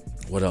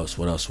 What else?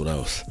 For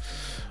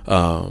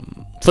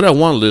that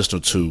one listener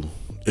too,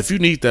 if you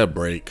need that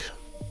break,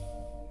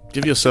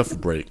 give yourself a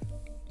break,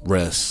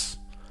 rest,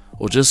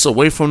 or just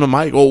away from the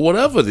mic or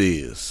whatever it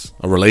is,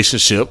 a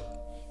relationship,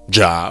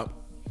 job,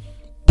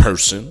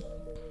 person.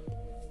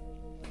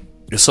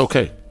 It's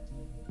okay.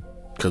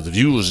 Because if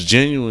you was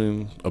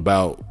genuine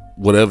about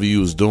whatever you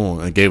was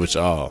doing and gave it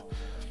your all,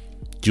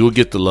 you will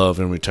get the love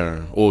in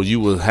return. Or you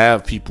will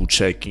have people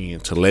check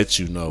in to let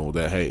you know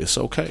that, hey, it's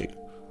okay.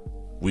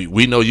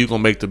 We know you're going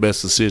to make the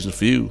best decision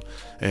for you.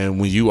 And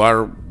when you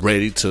are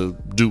ready to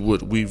do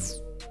what we've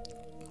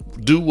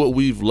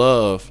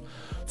loved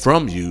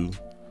from you,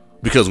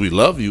 because we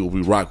love you,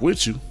 we rock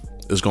with you,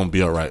 it's going to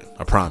be all right.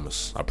 I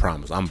promise.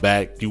 I'm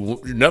back.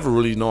 You never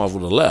really know I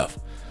would have left.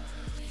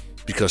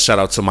 Because shout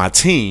out to my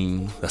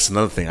team. That's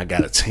another thing. I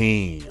got a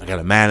team. I got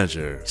a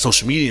manager,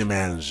 social media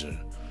manager,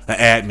 an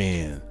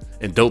admin,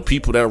 and dope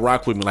people that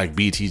rock with me like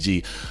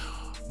BTG,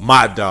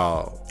 my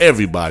dog,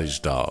 everybody's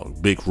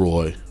dog, Big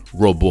Roy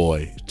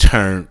Boy,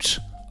 Turned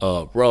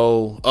Up,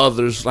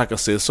 others. Like I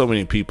said, so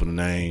many people to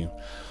name.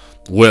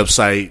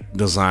 Website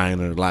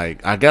designer.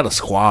 Like, I got a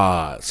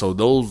squad. So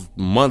those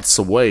months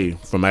away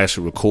from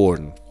actually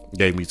recording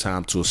gave me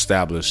time to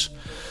establish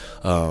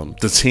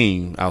the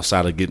team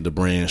outside of getting the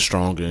brand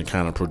stronger and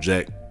kind of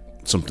project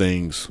some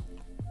things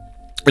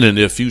in the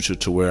near future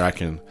to where I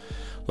can,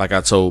 like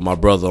I told my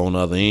brother on the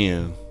other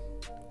end,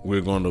 we're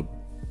going to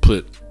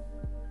put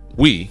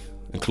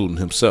including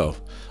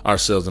himself,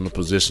 ourselves in a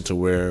position to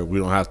where we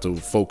don't have to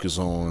focus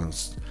on,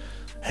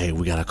 hey,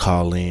 we got to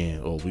call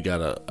in or we got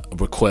to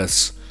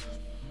request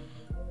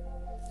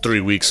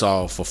 3 weeks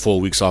off or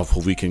 4 weeks off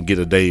where we can get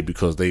a day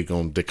because they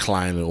going to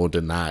decline it or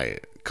deny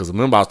it. Because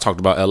remember I talked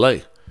about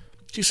LA.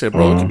 She said,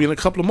 bro, it could be in a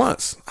couple of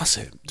months. I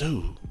said,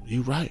 dude,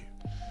 you right.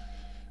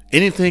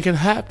 Anything can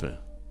happen.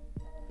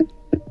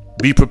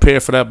 Be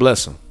prepared for that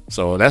blessing.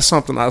 So that's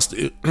something I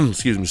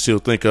still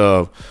think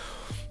of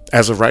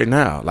as of right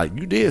now. Like,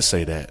 you did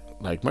say that.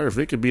 Like, Murph,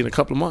 it could be in a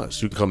couple of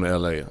months. You can come to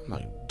LA. I'm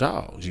like,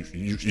 dog,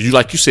 you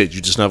like you said,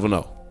 you just never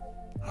know.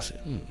 I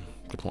said,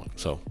 good point.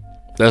 So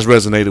that's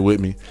resonated with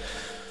me.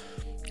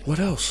 What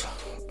else?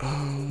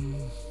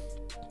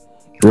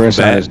 Red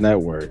Science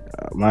Network.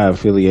 My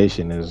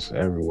affiliation is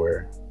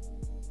everywhere.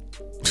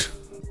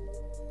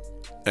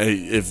 Hey,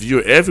 if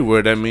you're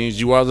everywhere, that means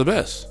you are the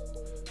best.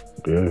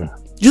 Yeah.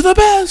 You're the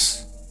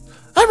best.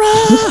 All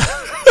right.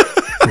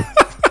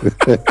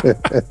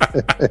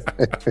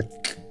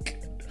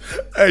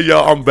 Hey,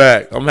 y'all, I'm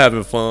back. I'm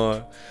having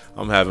fun.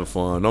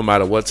 No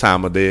matter what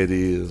time of day it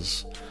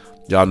is.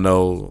 Y'all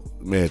know,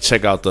 man,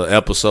 check out the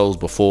episodes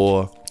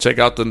before. Check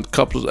out the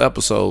couple of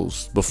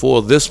episodes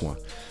before this one.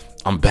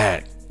 I'm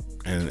back.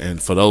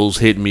 And for those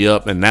hitting me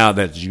up, and now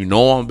that you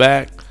know I'm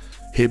back,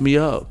 hit me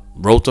up.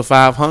 Road to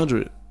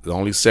 500. There's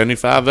only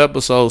 75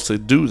 episodes to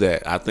do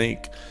that. I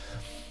think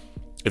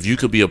if you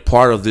could be a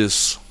part of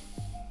this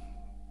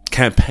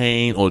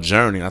campaign or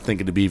journey, I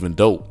think it'd be even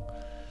dope.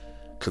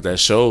 Because that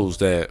shows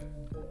that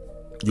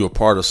you're a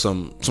part of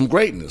some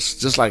greatness.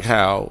 Just like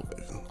how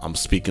I'm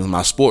speaking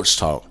my sports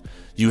talk.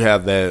 You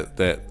have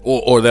that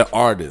or that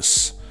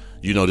artist,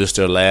 this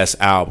their last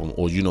album,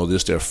 or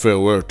this their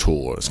farewell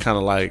tour. It's kind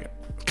of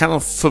kind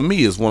of, for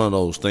me, is one of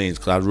those things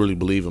because I really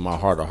believe in my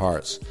heart of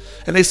hearts.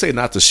 And they say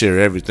not to share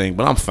everything,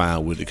 but I'm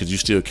fine with it because you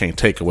still can't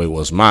take away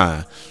what's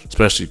mine,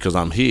 especially because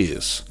I'm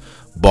his.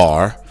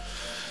 Bar.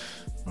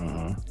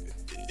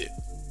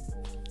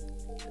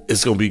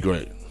 It's going to be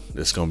great.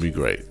 It's going to be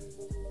great.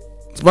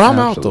 But I'm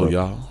out, though,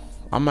 y'all.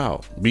 I'm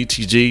out.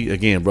 BTG,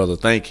 again, brother,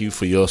 thank you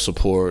for your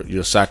support,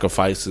 your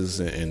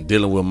sacrifices, and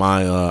dealing with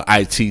my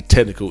IT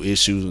technical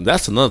issues. And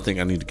that's another thing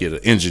I need to get, an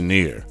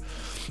engineer.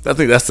 I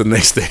think that's the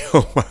next thing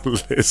on my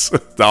list.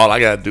 All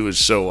I got to do is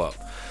show up.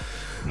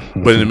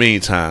 But in the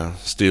meantime,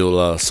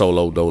 still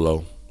solo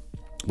dolo.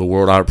 But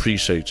world, I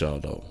appreciate y'all,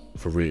 though,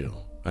 for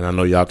real. And I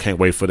know y'all can't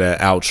wait for that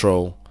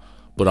outro.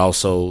 But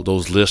also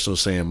those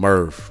listeners saying,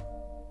 Murph,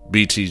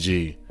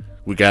 BTG,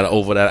 we got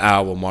over that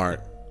hour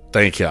mark.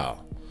 Thank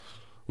y'all.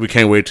 We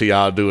can't wait till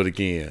y'all do it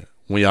again.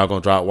 When y'all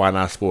gonna drop Why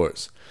Not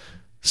Sports?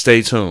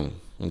 Stay tuned,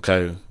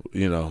 okay?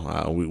 You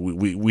know,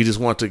 we just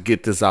want to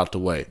get this out the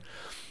way.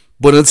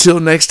 But until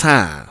next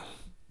time,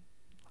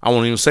 I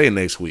won't even say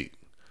next week.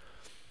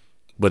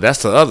 But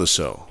that's the other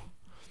show.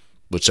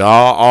 But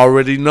y'all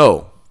already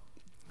know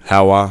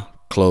how I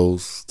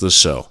close the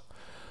show.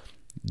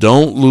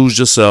 Don't lose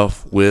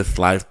yourself with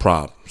life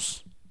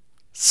problems.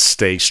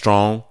 Stay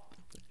strong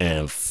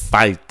and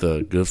fight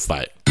the good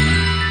fight.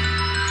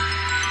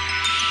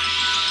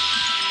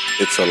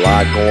 It's a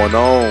lot going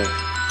on,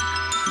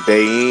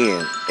 day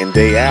in and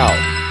day out.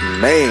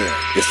 Man,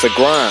 it's a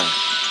grind.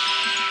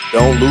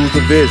 Don't lose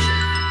the vision.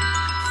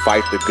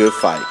 Fight the good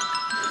fight.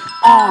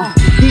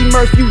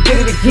 D-Murph, you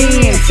did it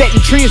again. Setting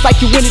trends like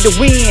you wanted to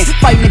win.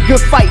 Fighting a good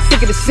fight,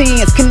 sick of the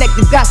sins.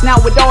 Connecting dots now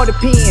with all the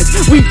pins.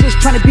 We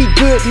just trying to be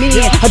good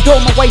men.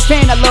 Adore my wife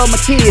and I love my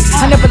kids.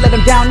 I never let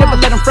them down, never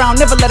let them frown.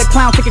 Never let a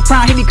clown take a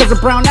crown. Hit me cause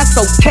of brown, that's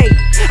okay.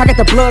 I got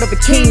the blood of a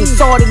king.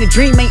 Saw it in the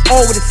dream, ain't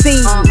all what it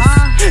seems.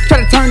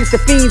 Try to turn us to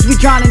fiends. We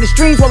drown in the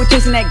streams while we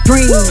chasing that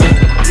green.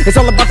 It's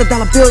all about the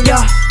dollar bill,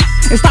 y'all.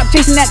 And stop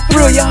chasing that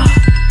thrill, y'all.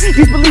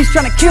 These police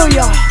trying to kill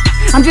y'all.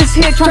 I'm just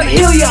here trying to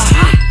heal y'all.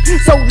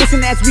 So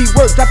listen as we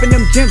work, dropping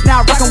them gems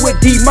now, rocking with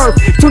D-Murph.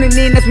 Tuning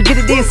in as we get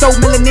it in, so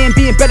melanin,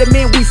 being better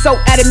men, we so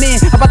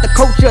adamant about the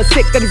culture,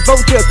 sick that is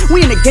vulture.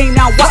 We in the game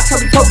now, watch how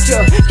we coach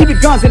ya. Keep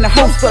your guns in the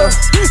holster.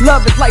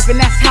 Love is life and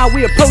that's how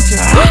we approach it.